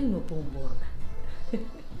dari no pomborda e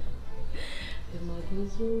ma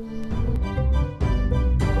gizo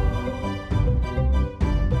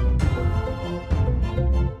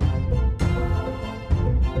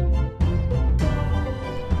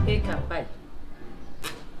M'Baye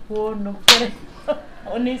wono kere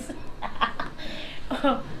onis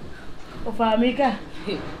o fami ka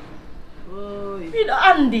miɗo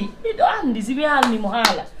andi si mi halni mo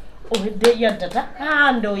haala o hedde yeddata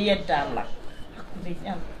hande o yedda Allah hakkude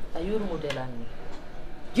ñam a yurmudel anni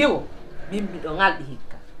jewo min miɗo ngalɗi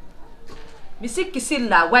hikka mi sikki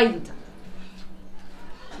silla waynta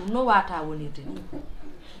ɗum no wata wonirde ni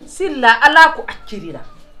silla ala ko accirira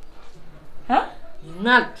ha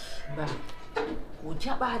ngalɗi ba ko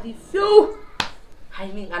jaɓaɗi few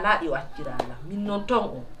hay min ala ɗi o accira Allah min noon ton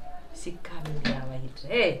o sikka min mbiya wayirta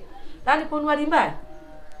e ɗani kon waɗi M'Baye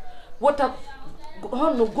wota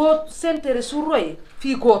honno go sentere surroye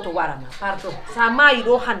fi goto warama pardon sa mayi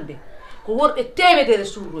ɗo hande ko worɓe temedere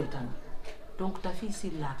surroye tan donc tafi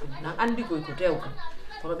silla ɗum nan andi koy ko dewka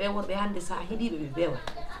kono ɓe worɓe hande sa hiɗiɓe ɓe bewa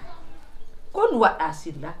kon waɗɗa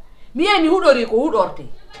silla mi yeyi mi huɗori ko huɗorte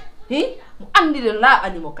hi mo andide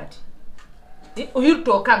laaɓanimo kadi hi o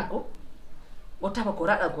hirto kanko o tawa ko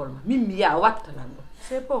raɗagol ma min mi yaa wattanan ɗo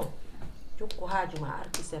c'est bon jokko haaju ma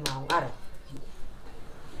arkise ma on ara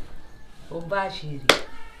on va chéri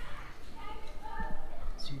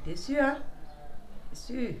suis déçu hein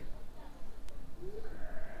sûr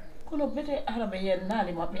kono bete ara ɓe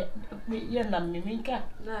yennali ma ɓe yennanmi min ka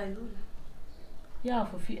nayula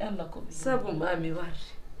yaafo fi Allah ko ɓe sabu ma mi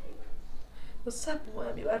warti o sabu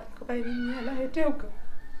ma mi warti ko ɓay min ñala e tewka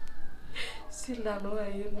silla no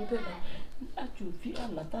wawi yennudela accu fi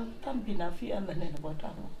Allah tampina fi Allah nene bo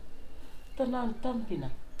tamo tanan tampina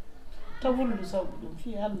ta wullu sabu ɗum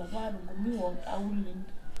fi Allah ma ɗum ko mi won a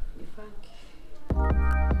wullinde mi fanki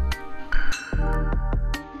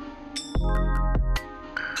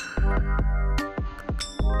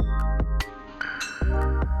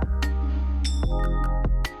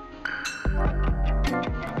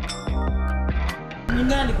ni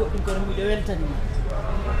nani goɗɗum kono miɗo weltanima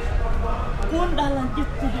Kon dalan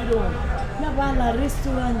jittude ɗo nabala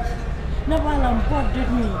restaurant ji nabala boîte de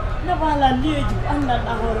nuit nabala leeji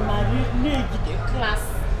andanɗa hoore ma leeji de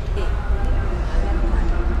classe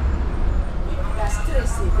ga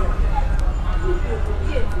stressé ben ko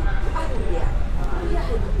bien adulia ya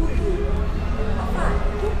he kuri ama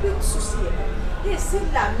to big souci e c'est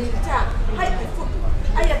la meta hay ko fotu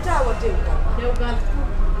ayata wa dewgal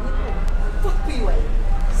fotu way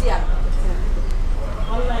siya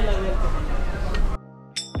wallahi la welcome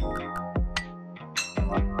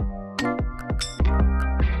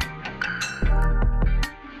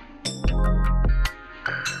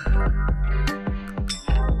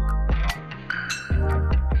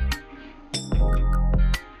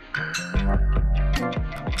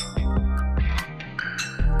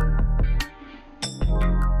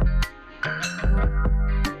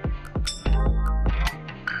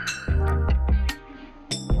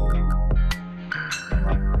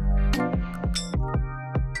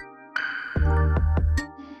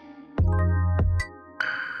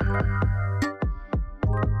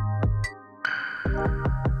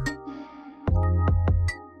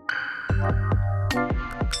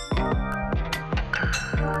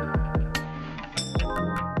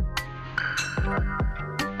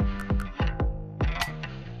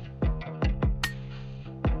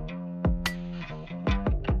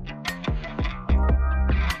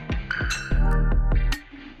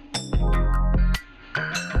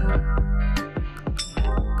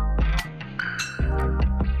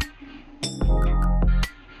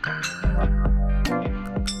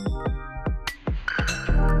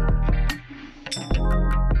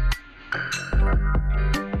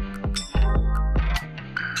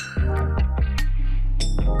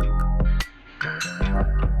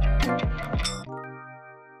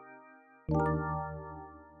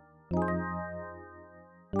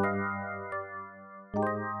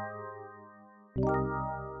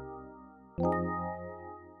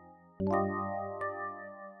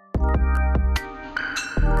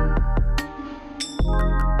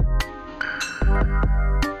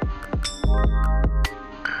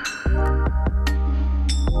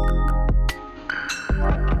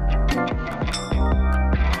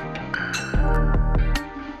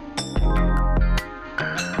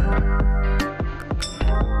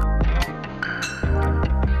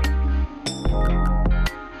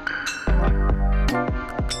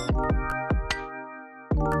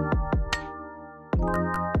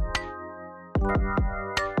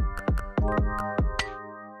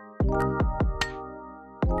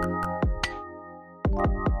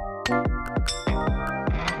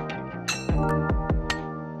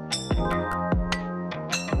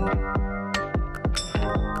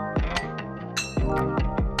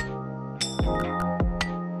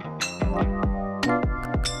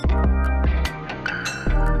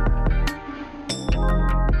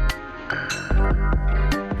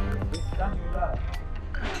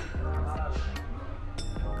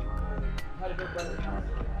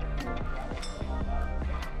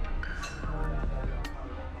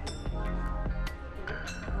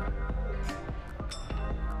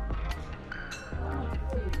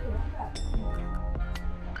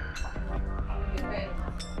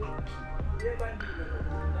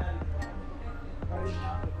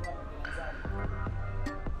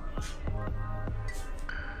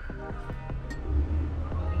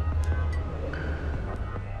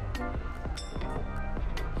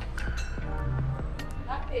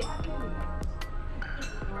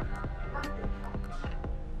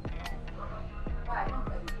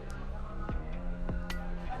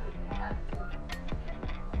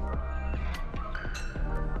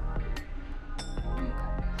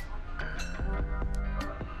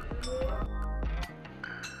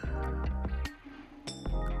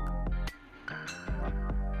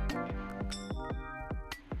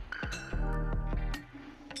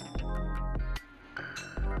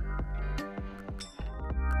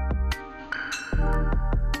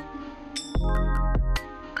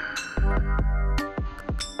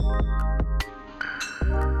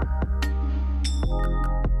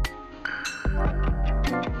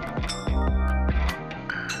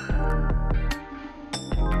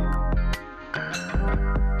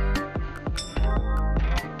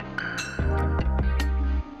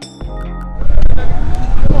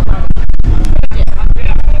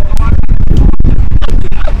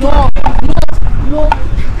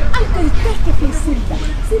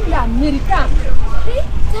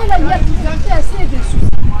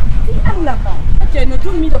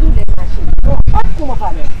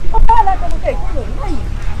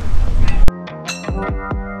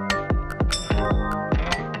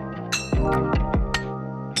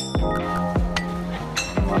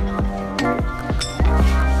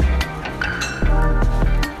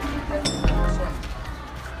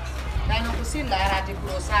la arate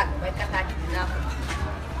pro sago bay kataki dina ko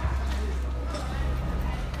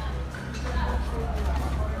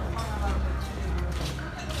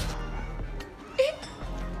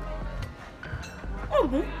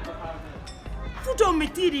Omu futo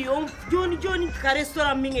metiri on joni ka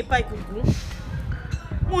restaurant mingi pay ko ko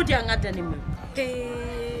modi angata ni mi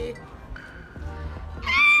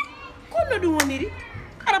kono dum woniri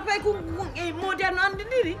ara pay ko modi an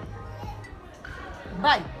andiri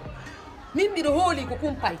bay min mi do holi ko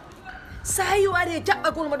kumpay sayi ware jabba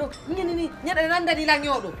gol ma do ni nyada nandani la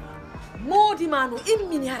nyodo modi manu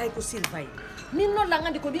immini haray ko silfay min non la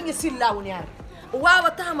ngandi ko bingi silla woni har o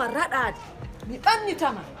wawata ma radade mi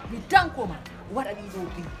bannitama mi dankoma wada di do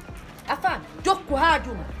bi afan jokku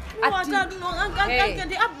haajuma atti no an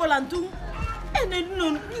kadi abbolantu ene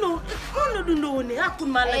no kono dum do woni hakku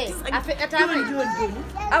mala tis afekata ma joni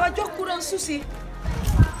awa jokku don susi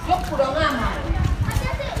jokku don ngama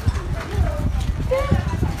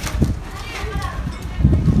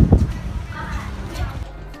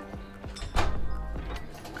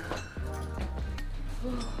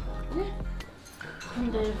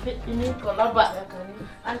ini kolaba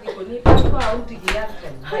andi ko ni ko awti gi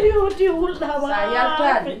yartan ayo ti hulda ba sa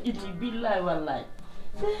yartan idi billahi wallahi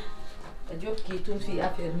jokki tun fi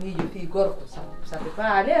affaire ni je fi gorko ça peut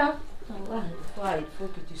pas aller hein il faut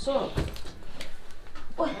que tu sors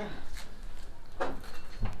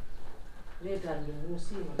regarde le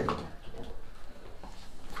aussi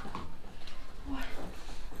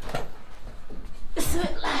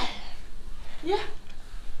ya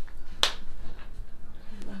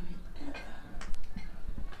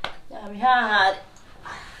mi ha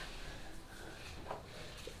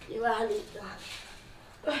iwali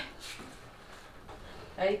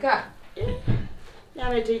Aika ya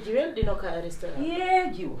mete jiwel dino ka restaurant ye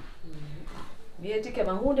jiwo mieti ke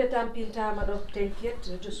mahunde tampinta ma do tenkiet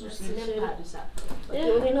to susi ne padisa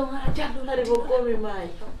yoni no mara jallu lari bo ko mi mai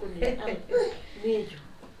ko ni nejo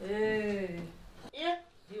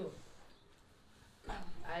jiwo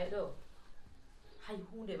aido hay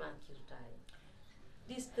hunde man kirtaay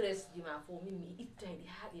distress di ma fo min mi ittaydi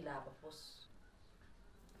haadi laaba pos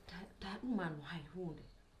ta dum man hay hunde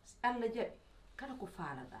alla jabi kada ko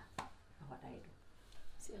faalaɗa a waɗay ɗum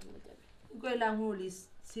si Allah jaɓi goyla hooli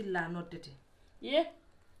silla noddete ye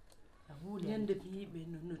a hooli ñande yiɓe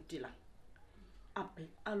no noddila appel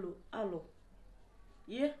allo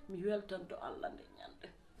ye mi weltanto Allah nde ñande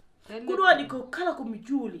ko ɗum waɗi ko kala ko mi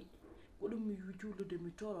juuli ko ɗum mi juulude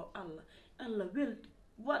mi toro Allah welti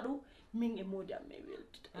waɗu min e modi am e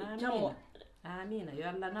weltita e jammo amina yo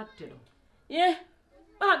Allah natte ɗum ye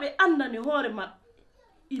ɓaɓe andani hoore maɓɓe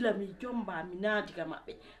ila mi jomba mi naadiga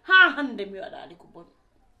maɓɓe ha hande mi waɗali ko bon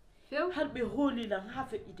har ɓe hoolilan ha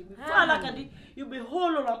feƴƴiti mi faala kadi yoɓe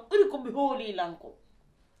hoololan ɓuri ko ɓe hoolilan ko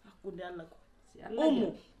hakkude Allah ko omo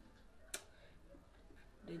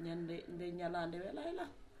nde ñalande welayla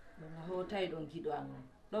ɗum a hotay ɗon giɗo am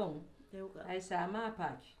ɗon hay sa ma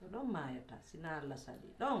paaji ko ɗon mayata sina Allah saɗi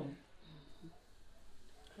ɗon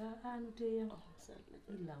anuteyam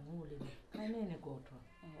illa hoolini hay nene goto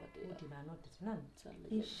wotima noddete nan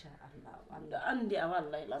inchallah Allah andi a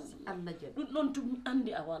wallay lan Allah jaɓi ɗum ɗon tumi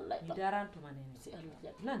andi a wallay mi darantuma nene si Allah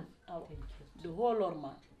jaɓi nan de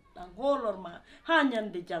hoolorma ɗan hoolorma ha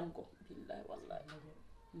ñande janggo billahi wallahi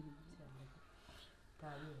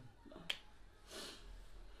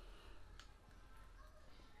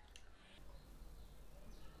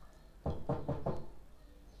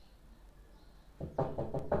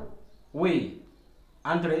Oui,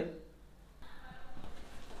 entre.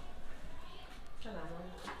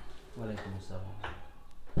 Waalaikumsalam.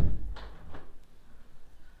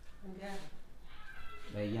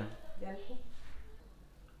 Baik. Jaltu.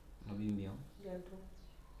 Mabimbion. Jaltu.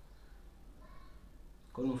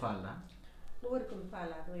 Ko ɗum falla? Ɗum waɗi komi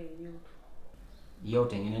faala ɗo e yewtu.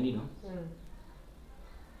 Yewte ngene ndi ɗon?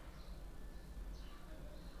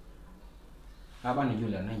 Ha ɓandu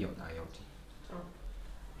juulal nan jewɗa yewte.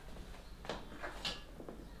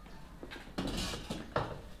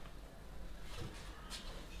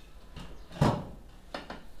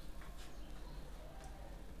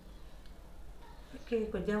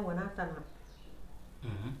 Ko jam wona tan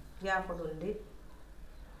yaafo ɗon nde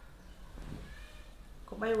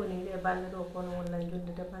ko ɓay woni nde balle ɗo kono walla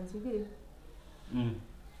jonde dépense jiɗi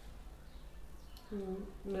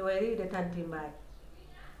mi wayride tanti M'Baye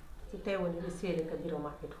so tawi woni ɓe seedi ka biro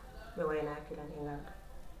maɓɓe to ɓe waynakilan e ngalɗo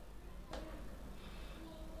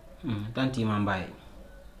tanti M'Baye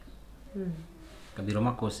ka biro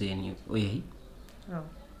makko seeni o yehi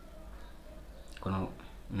kono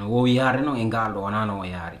no wowi yaare noon e ngalɗo wona no o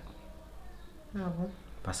yaari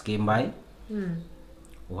par ce que M'Baye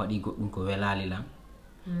o waɗi goɗɗum ko welali lam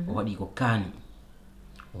o waɗi ko kaani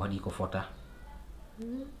o waɗi ko fota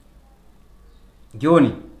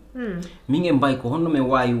joni min e M'Baye ko honno min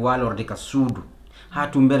wawi walorde ka suudu ha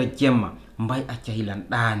tumbere jemma M'Baye acca hilan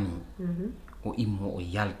ɗaani o immo o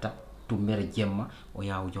yalta tumbere jemma o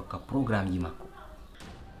yaha o jokka programme ji makko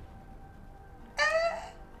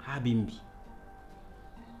ha bimbi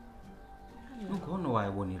ɗum ko honno wawi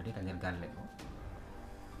wonirde ka nder galle ɗo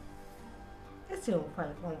est ce que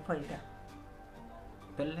on fayda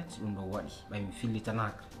pellet ɗum ɗo waɗi ɓay mi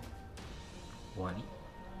fillitanaka waɗi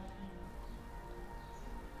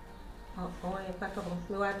o e patron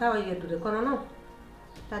mi watawa yeddude kono noon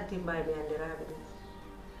tanti M'Baye mi andiraɓe ɗum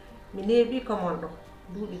mi neeɓi commande ɗo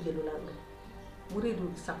duuɓi jelulan ɗo ɓuri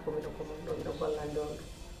duuɓi sappo miɗo commande ɗo miɗo gollande on ɗo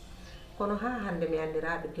kono ha hande mi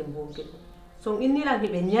andiraɓe ke mbonki ɗum so innilan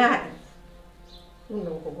hiɓe ñaaɗi ɗum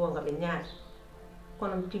ɗon ko gonga ɓe ñaaɗi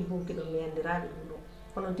kono timbunki ɗum mi andiraɓe ɗum ɗo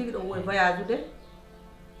kono tigi ɗon woyi voyage ude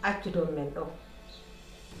accudon men ɗo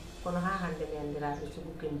kono ha hande mi andiraɓe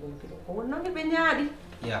sugu ke mbonki ɗum ko wonno hiɓe ñaaɗi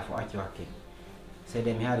ya fo acci wakke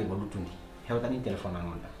seede mi haari ko luttundi hewtani téléphone an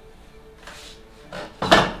gonɗa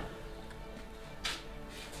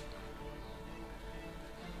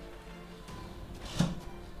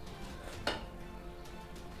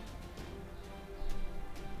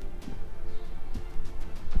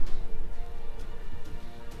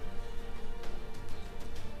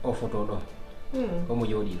o photo ɗo omo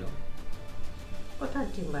jooɗi ɗo o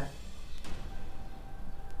tanti M'Baye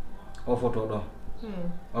o photo ɗo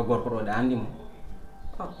o gorko ɗo ɗa andi mo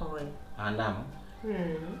oy a andamo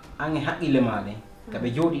an e haqqille maɗe kaɓe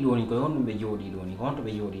jooɗi ɗo ni koye honɗum ɓe jooɗi ɗo ni ko honto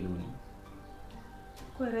ɓe jooɗi ɗo ni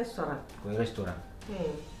koye restaurant koye restaurant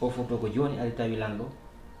o photo ko joni ari tawi lanɗo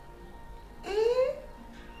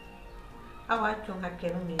a waccon hakke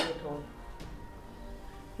no mi yi toon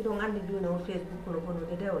iɗon andi joni on Facebook no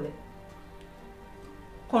bonude dewle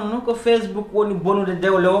kono noon ko Facebook woni bonude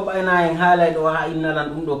dewle o ɓayna en haalay ɗo ha innalan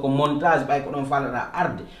ɗum ɗo ko montage ɓay ko ɗon falaɗa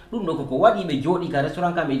arde ɗum ɗo koko waɗi ɓe jooɗi ka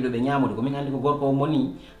restaurant kamɓe yiɗi ɗo ɓe ñamude ko min andi ko gorko o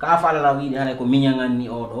moni ka falala wiɗi hana ko miñagan ni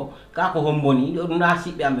oɗo ka ko homboni ɗum na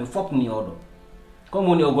siɓɓe amɓe fop ni oɗo comme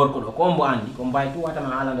woni o gorko ɗo ko ombo andi ko M'Baye tu watama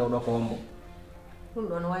haalande oɗo ko hombo ɗum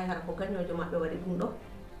ɗo no wawi hara ko gañojo maɓɓe waɗi ɗum ɗo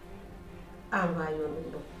envoyé on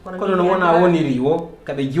ɗum ɗo kono no wona woniri wo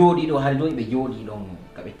kaɓe jooɗi ɗo haade ɗo ɓe jooɗi ɗon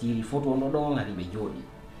kaɓe tiri photo ɗo ɗon haade ɓe jooɗi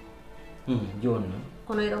joni noon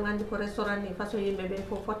kono eɗon andi ko restaurant ni façon yimɓe ɓe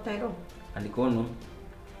fof fottay ɗon andi ko noon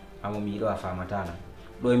amo mi yiɗo a famatala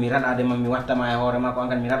ɗo mi raɗade ma mi wattama e hoorema ko an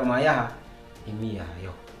kadi mi raɗoma yaha e mi yaha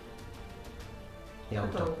yo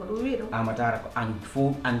yawto ko ɗum wi ɗo amatara ko an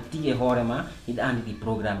fof an tiye hoorema hiɗa andi ɗi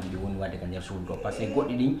programme ɗi woni wadde ka nder suudu ɗo par ce que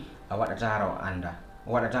goɗɗi ɗin a waɗatara o anda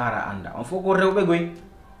o waɗatara anda on fof ko rewɓe goy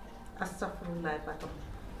astahfirullahi patron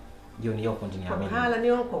joni yahu continue komi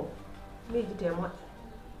haalani on ko miijite moƴƴo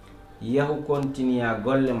yahu continue a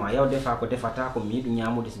golle ma yaw defa ko defata ko mi yiɗi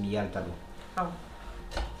ñamude somi yalta ɗum aw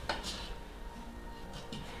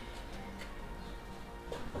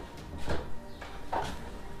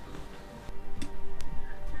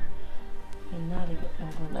naali goɗɗon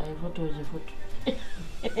gonɗa e photo ji foto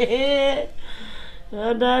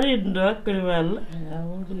a daari ɗum ɗo hakkude ma Allah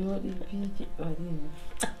wodi waɗi piiji waɗino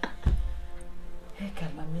e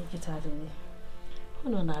kalla miijitade ni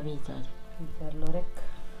hono na miijitade jallo rek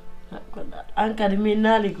an kadi min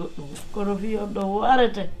naali goɗɗum kono fi on ɗo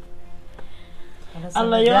warete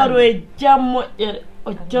Allah yo waɗu e jam moƴƴere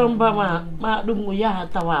o jombama ma ɗum o yaha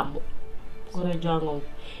tawambo kono jongon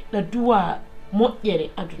ɗa duwa moƴƴere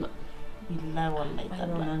aduna billahi wallahi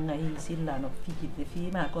taala yi sillano fijidde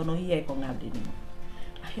fiima kono yiyay ko ngaldinimo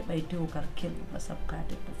a heɓay dewgal kelɗum a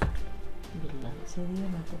sabkade fof billahi sérieux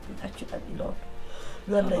ma copine accuɗa ɗiloɗo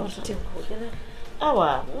walla yittenkoje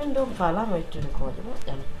awa min ɗon falama yittenkoje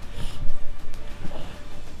moƴƴana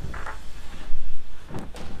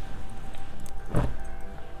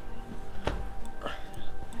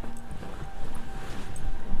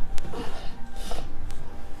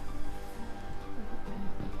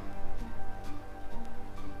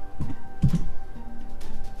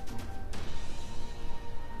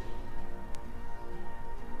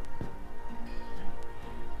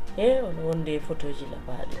on wonde photo ji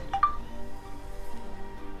labaɗe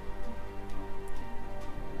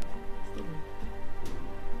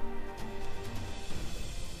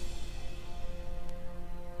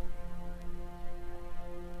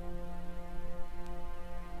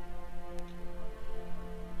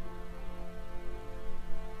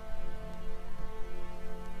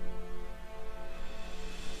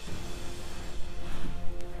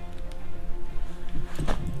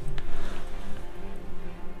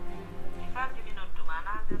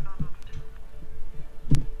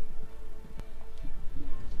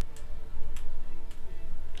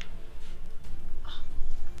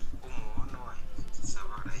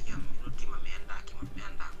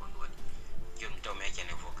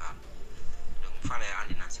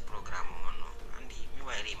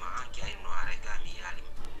rima anche ai no arega mi ali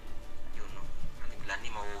io no ani blani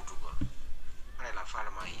ma wotu go ara la fala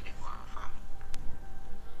ma ide qua fam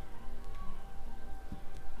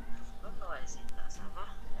non lo è ça va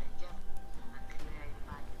già anche lei hai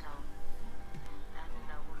fatto da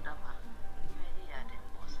una ma io ya de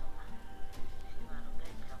posso ma ma non è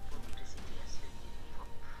che un po' di situazione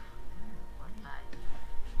wallahi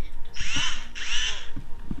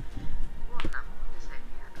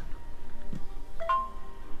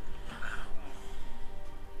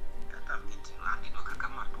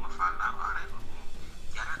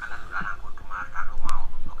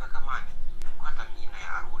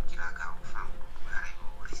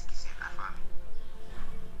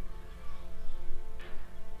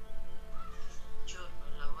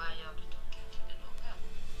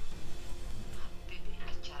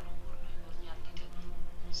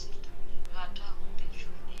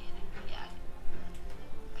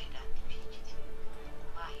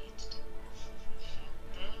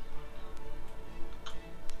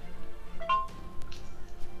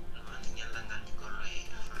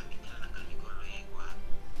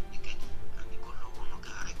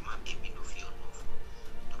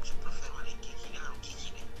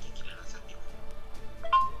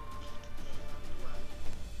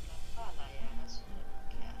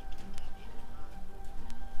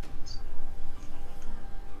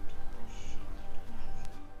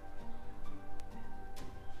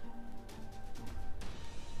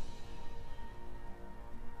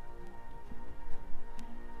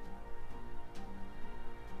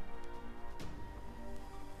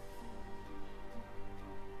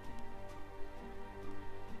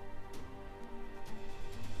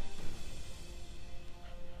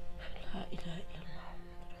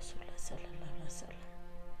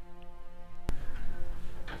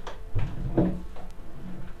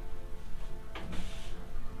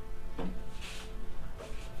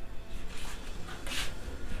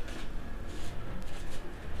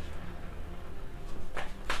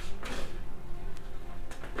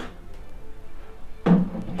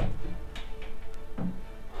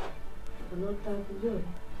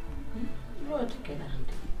What can I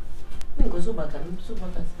do? We go so back and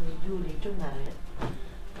Julie to marry.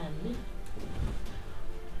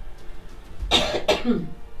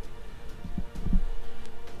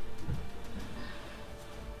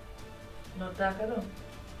 No takaro.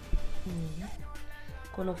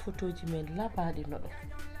 Kono photoji men labadi no do.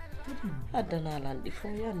 Adana lan di fo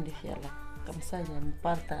yande yalla kam sa nyam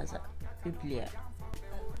partage biblia.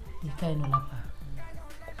 Ni kayno lapa.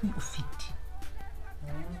 Ko fitti.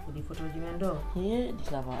 Ko di photoji men do? Di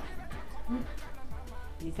laba.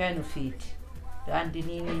 Ni kayno fitti. To andi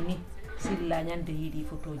ni silla nyande yidi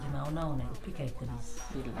photoji ma ona ona pikay ko ni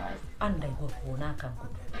silla anda gorko na kanko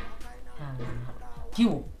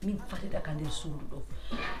kiwo min fatida ka nder suudu do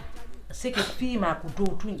seke pima ko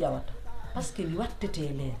dow tun jawata parce que mi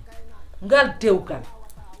wattete leer ngal dewgal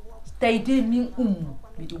tayde min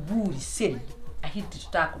mi do buuri sel a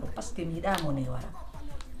hiddita ko do parce que mi da mone wara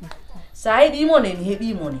sa hebi mone mi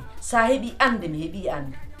hebi mone sa hebi ande mi hebi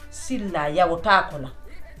ande silla yawta ko la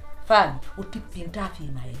fami o tippinta fi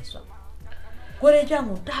ma yeso gore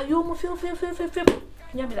jango ta yomo fe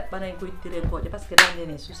nyami la bana ko ittire ko parce que dan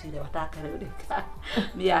ne souci de wata kare de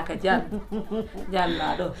mi yaka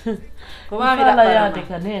jalla do ko ma mi la ya de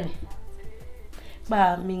kanene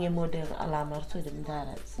ba mi nge model ala marso de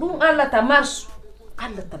ndara dum alla ta marsu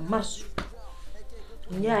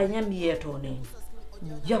nyami yeto ne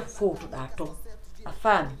ya fotu da to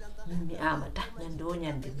afami mi amata nyande o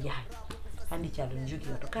nyande mi yaay andi cialo njugi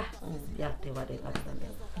to ka yarte wade ngata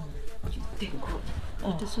men tenko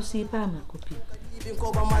te souci pas ma copine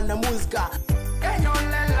Binko ba man na música. GAGNO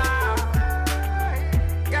lela.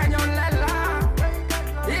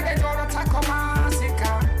 Ibe joro takoma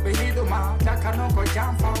sika. Be hiduma takanoko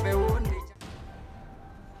jamfa be woni.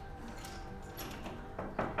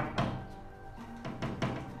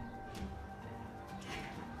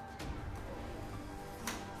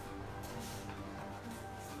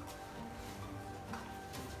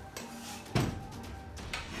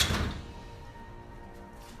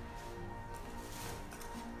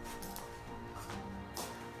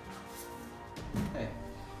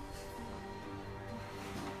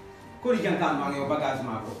 Ko di jangan mangi bagage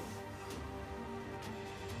mako.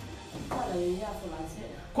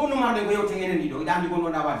 Ko no marde ko yote ngene ni do dandi ko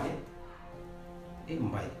na wadde.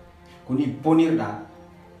 M'Baye. Ko ni bonir da.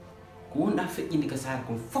 Ko na fe indi ka sar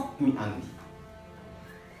ko fop mi andi.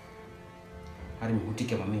 Hari mi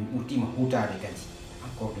hutike ma min utima hutare kadi.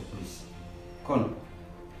 Encore de plus. Kon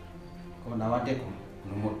na wadde ko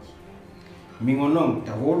no moji. mi ngonon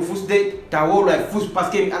ta wol fus de ta wol ay fus parce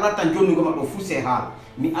que mi ala tan jonni ko ma do fusé hal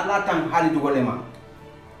mi ala tan hali dugolema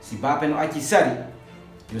si bape no acci sari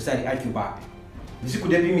yo sari acci bape bisiku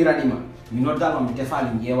depuis mi radima mi no dalo mi tefali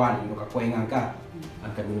njewali ndo ka koy nganka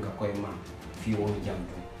anka dum ka koy ma fi woni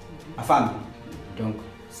jamto afami donc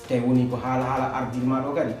stay woni ko hala ardil ma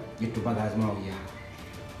do gadi yettu bagage ma o ya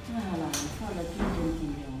hala fala tinjenti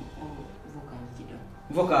o vocal ci do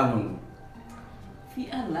vocal non fi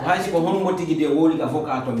alla haysi ko hommo tigi de woli ka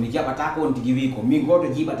vocal to mi jabata ko on tigi wi ko mi goto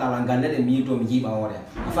jibata la ngandede mi to mi jiba hore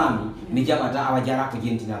afami mi jabata awa jara ko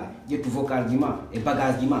jentinala yettu vocal jima e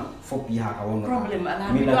bagage jima fop ya ka wono problem ala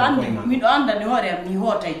mi do anda ni hore am ni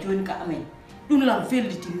hota joni ka amen dum lam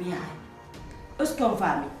felliti mi yaay est-ce qu'on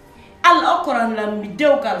fami al okoran lam mi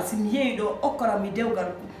dewgal sim yeedo okora mi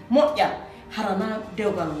dewgal moƴƴal harana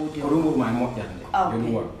dewgal wo dew rumur ma moƴƴal de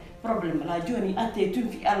joni won problem la joni ate tun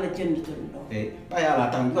fi alla jendito do e baya la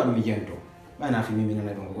tan do mi jento bana fi mi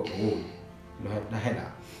nana do ko wo do da heda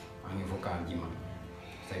ani vocal jima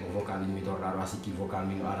sai ko vocal mi to raro asiki vocal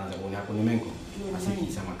mi no arrange ko nyako ni menko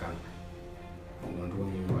asiki sama kan non do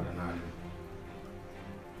mi wada na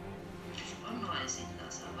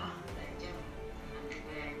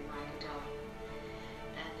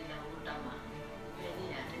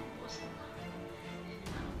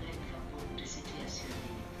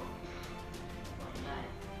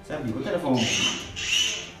sabi ko telephone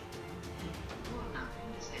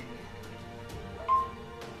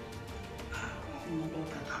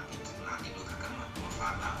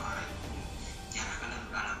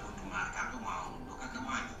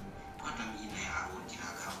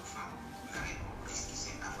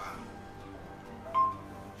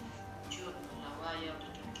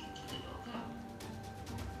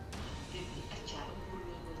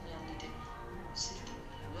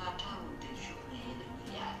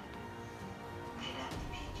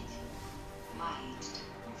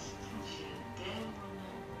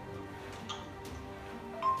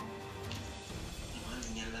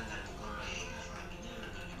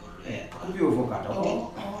Kupi vocal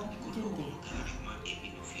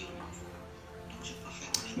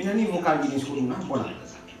mina ni vocal gini skulu na bona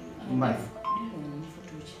mbay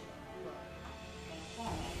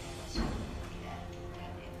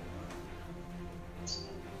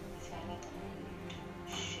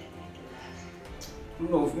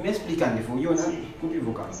no me explicando fo yo na kupi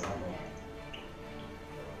vocal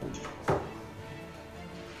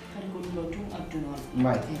kadi ko dum tum aduna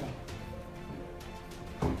mbay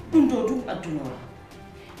dum do dum aduna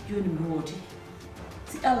joni mi woti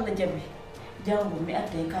si alla jabe jango mi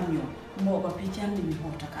atte camion mo ba piccandi mi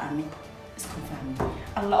hota ka ami est-ce que fami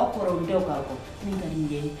alla okoro dewgal ko min gari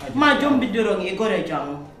ngeyi ma jombi dorong e gore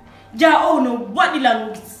jango ja o no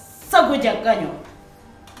wadilan sago jagganyo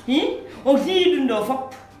o hiidum do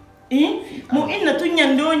fop mo inna tu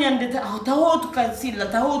nyando nyande ta hotu kasilla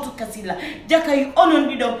jakay onon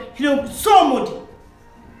dido hino somodi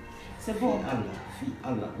c'est bon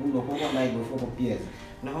Allah uno ko wala do fo pièce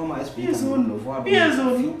na homa explica no fo pièce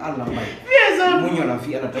Allah bay pièce munyo na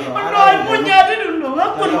fi ala to no munyade dum no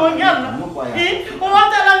hakko no nyalla o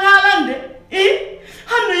wata la ngalande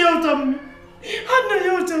hanno yowtam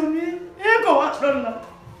e ko wadon la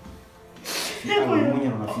e ko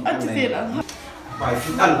munyo na fi Allah bay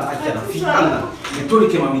fi Allah accara fi Allah e tori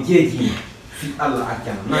ke mami jeji fi Allah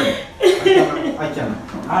accara nani accara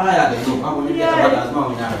ala ya de no abo ni ta bada ma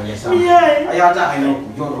mo nyara ya sa ayata ay no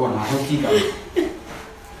jodo wona ho tika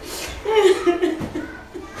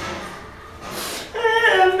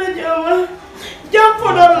amna jawa jampo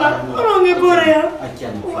dolla ono nge gorea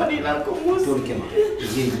accara wadi la ko mus tori ke ma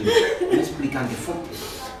jeji explicante fo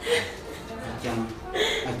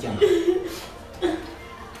accara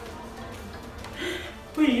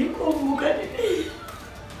oui ko mukade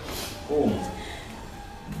oh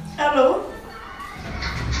allô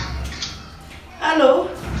allô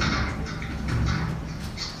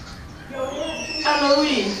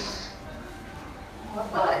oui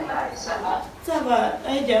ça va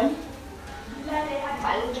ay jam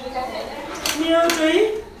mi otoy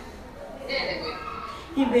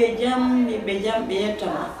ibe jam be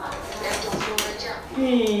yetama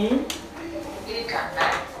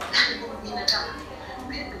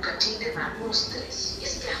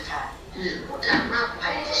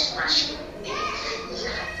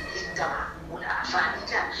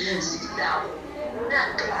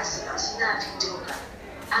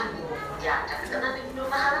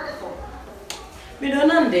mi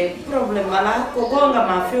donande problem ala ko gonga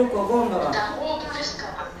ma few ko gonga ba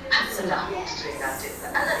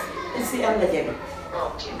si alla jabi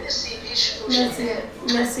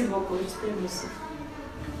merci beaucoup merci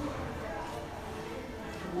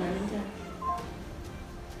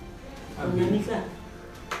Nika.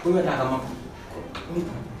 Kuya taka mako.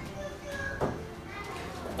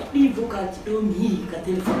 Di vokati do mi ka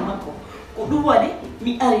telephone mako. Ko du wadi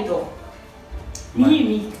mi ari do.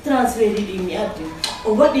 Mi transferi di mi ati.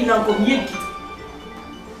 O wadi nan ko mi yekki.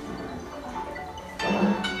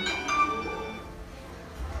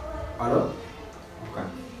 Allô? Okay.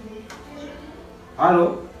 Allô?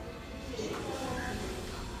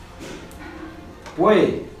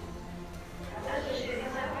 Oui.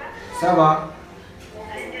 Ça va?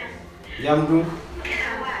 Yamdu?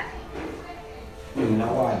 Na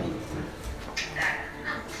wadi.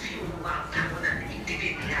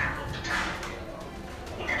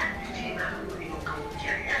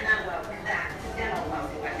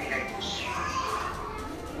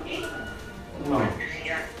 No.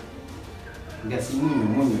 Gasi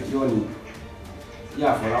munyo yoni.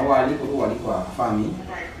 Ya fora wali kwa fami.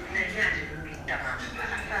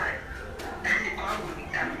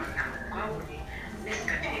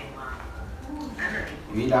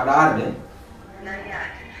 Vida darde.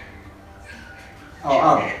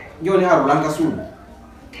 Yoni aru langka sul.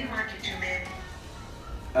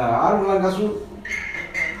 Aru langka sul.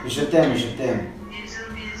 Je t'aime.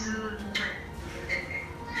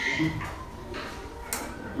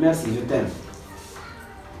 Merci, je t'aime.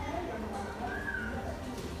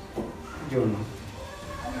 Jono.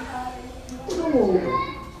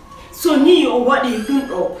 Soni o wadi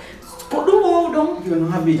dundo. Ko dum o don.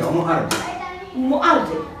 Jono habita mo arde. Mo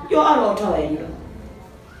arde. Yo aro tawendo.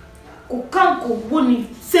 Ko kanko woni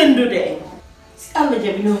sendude. Allah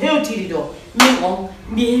jabi no hewtiri do. Min on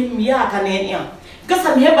mi ya kanen ya.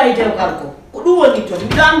 Gasa mi heba ite garko. Ko dum woni to. Mi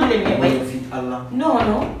dambule mi heba fi Allah. No.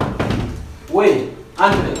 Oui,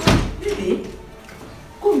 Andre. Bibi.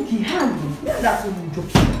 Kom ki hangi. Ya da ko mu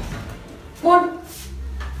joki. Kon.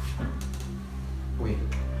 Oui.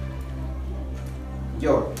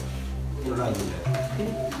 Yo.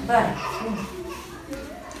 Vai.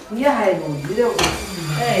 Ya hai mo, video.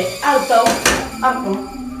 Alto.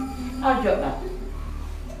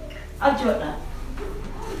 Ajota.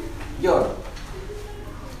 Yo.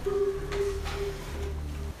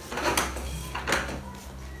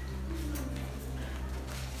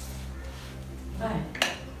 Vai.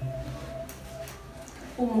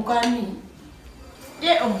 Umukani.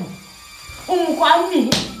 Umukani.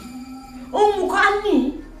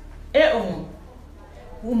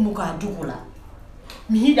 Umuka dukula.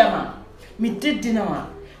 Mi hidama. Mi teddinama.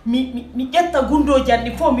 Mi ƴetta gundoji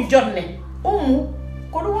andi fo mi jonne. Ko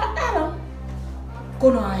ɗum waɗɗano.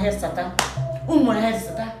 Kono a hessata. A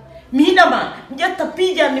hessata. Mi hidama. Mi ƴetta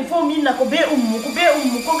piiji andi fo mi inna ko be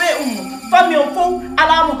Fammi on fof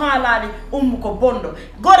alamo haalade ko bondo.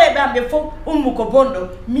 Goreɓe amɓe fof ko bondo.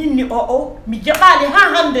 Minni mi jaɓali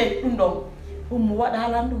ha hande ɗum ɗon. Waɗa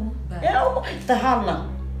halan ɗum. Ta halna.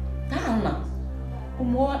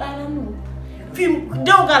 Waɗa halan ɗum. Fim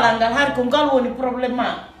dewgal angal har ko ngal woni probléme ma.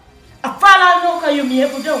 A falano ka yo mi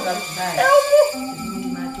heɓu dewgal.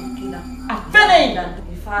 A feleyna.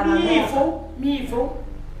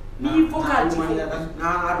 Mi fo kalti.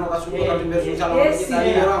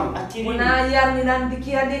 Wona yarninandi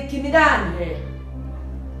kiya dekkiniɗani.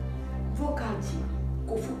 Fo kalti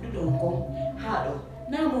ko fuɗɗuɗon kon ha ɗo.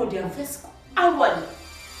 Na modi am fesko. An waɗi.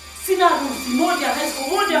 Sina ɗum si modi am fesko.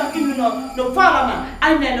 Modi am immuno no falama.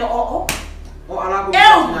 Aynene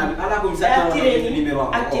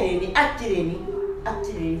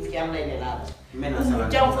Attireni fi Allah ne lala.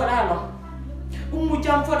 Ummu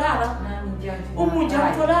jam fodala.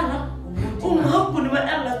 Hakkude ma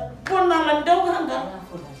Allah bonnala daw hanga.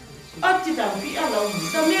 Attita fi Allah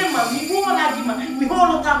samema mi wolaji ma mi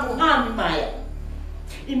holota ko ha mi maya.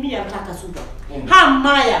 Imi ya taka suda. Ha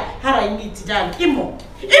maya hara imi tidani imo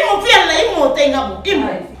fi Allah imo tengabu imo.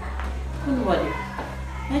 Kun wadi.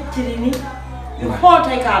 Attireni. Mi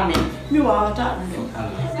hota kame. Mi wawata.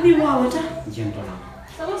 Gentle.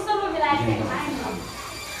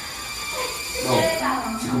 No,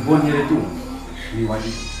 siko bonere tu. Mi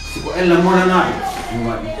wadi. Siko ella mona nae. Mi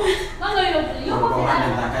wadi. Ko hande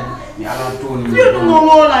takadi mi ala toni. Fio no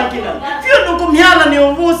ngola kila. Fio no ko mi ala ne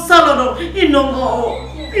o vo salo do. Inongo.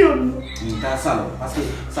 Fio. Minta salo parce que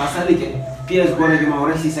ça sali ke pièce gore ke ma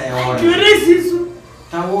ora sisa ya ora. Tu resisu.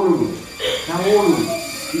 Tawolu.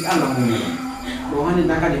 Fi ala mun. Ko hande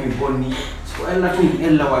takadi mi bonni. Siko ella tun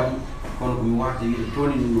ella wadi. Kono ko mi warte wi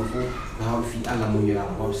toni dum no fo hawl fi Allah mo yira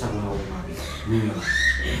ko sago hawl ma bi mi yira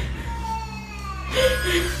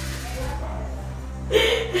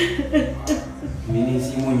mini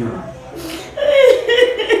si mo yira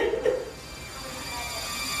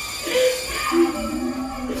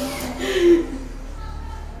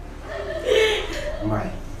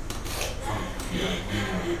M'Baye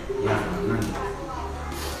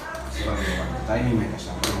Dai mi mai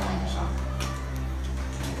kasam,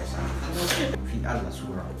 fi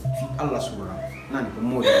Allah subhanahu, nani ko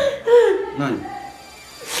modi, nani.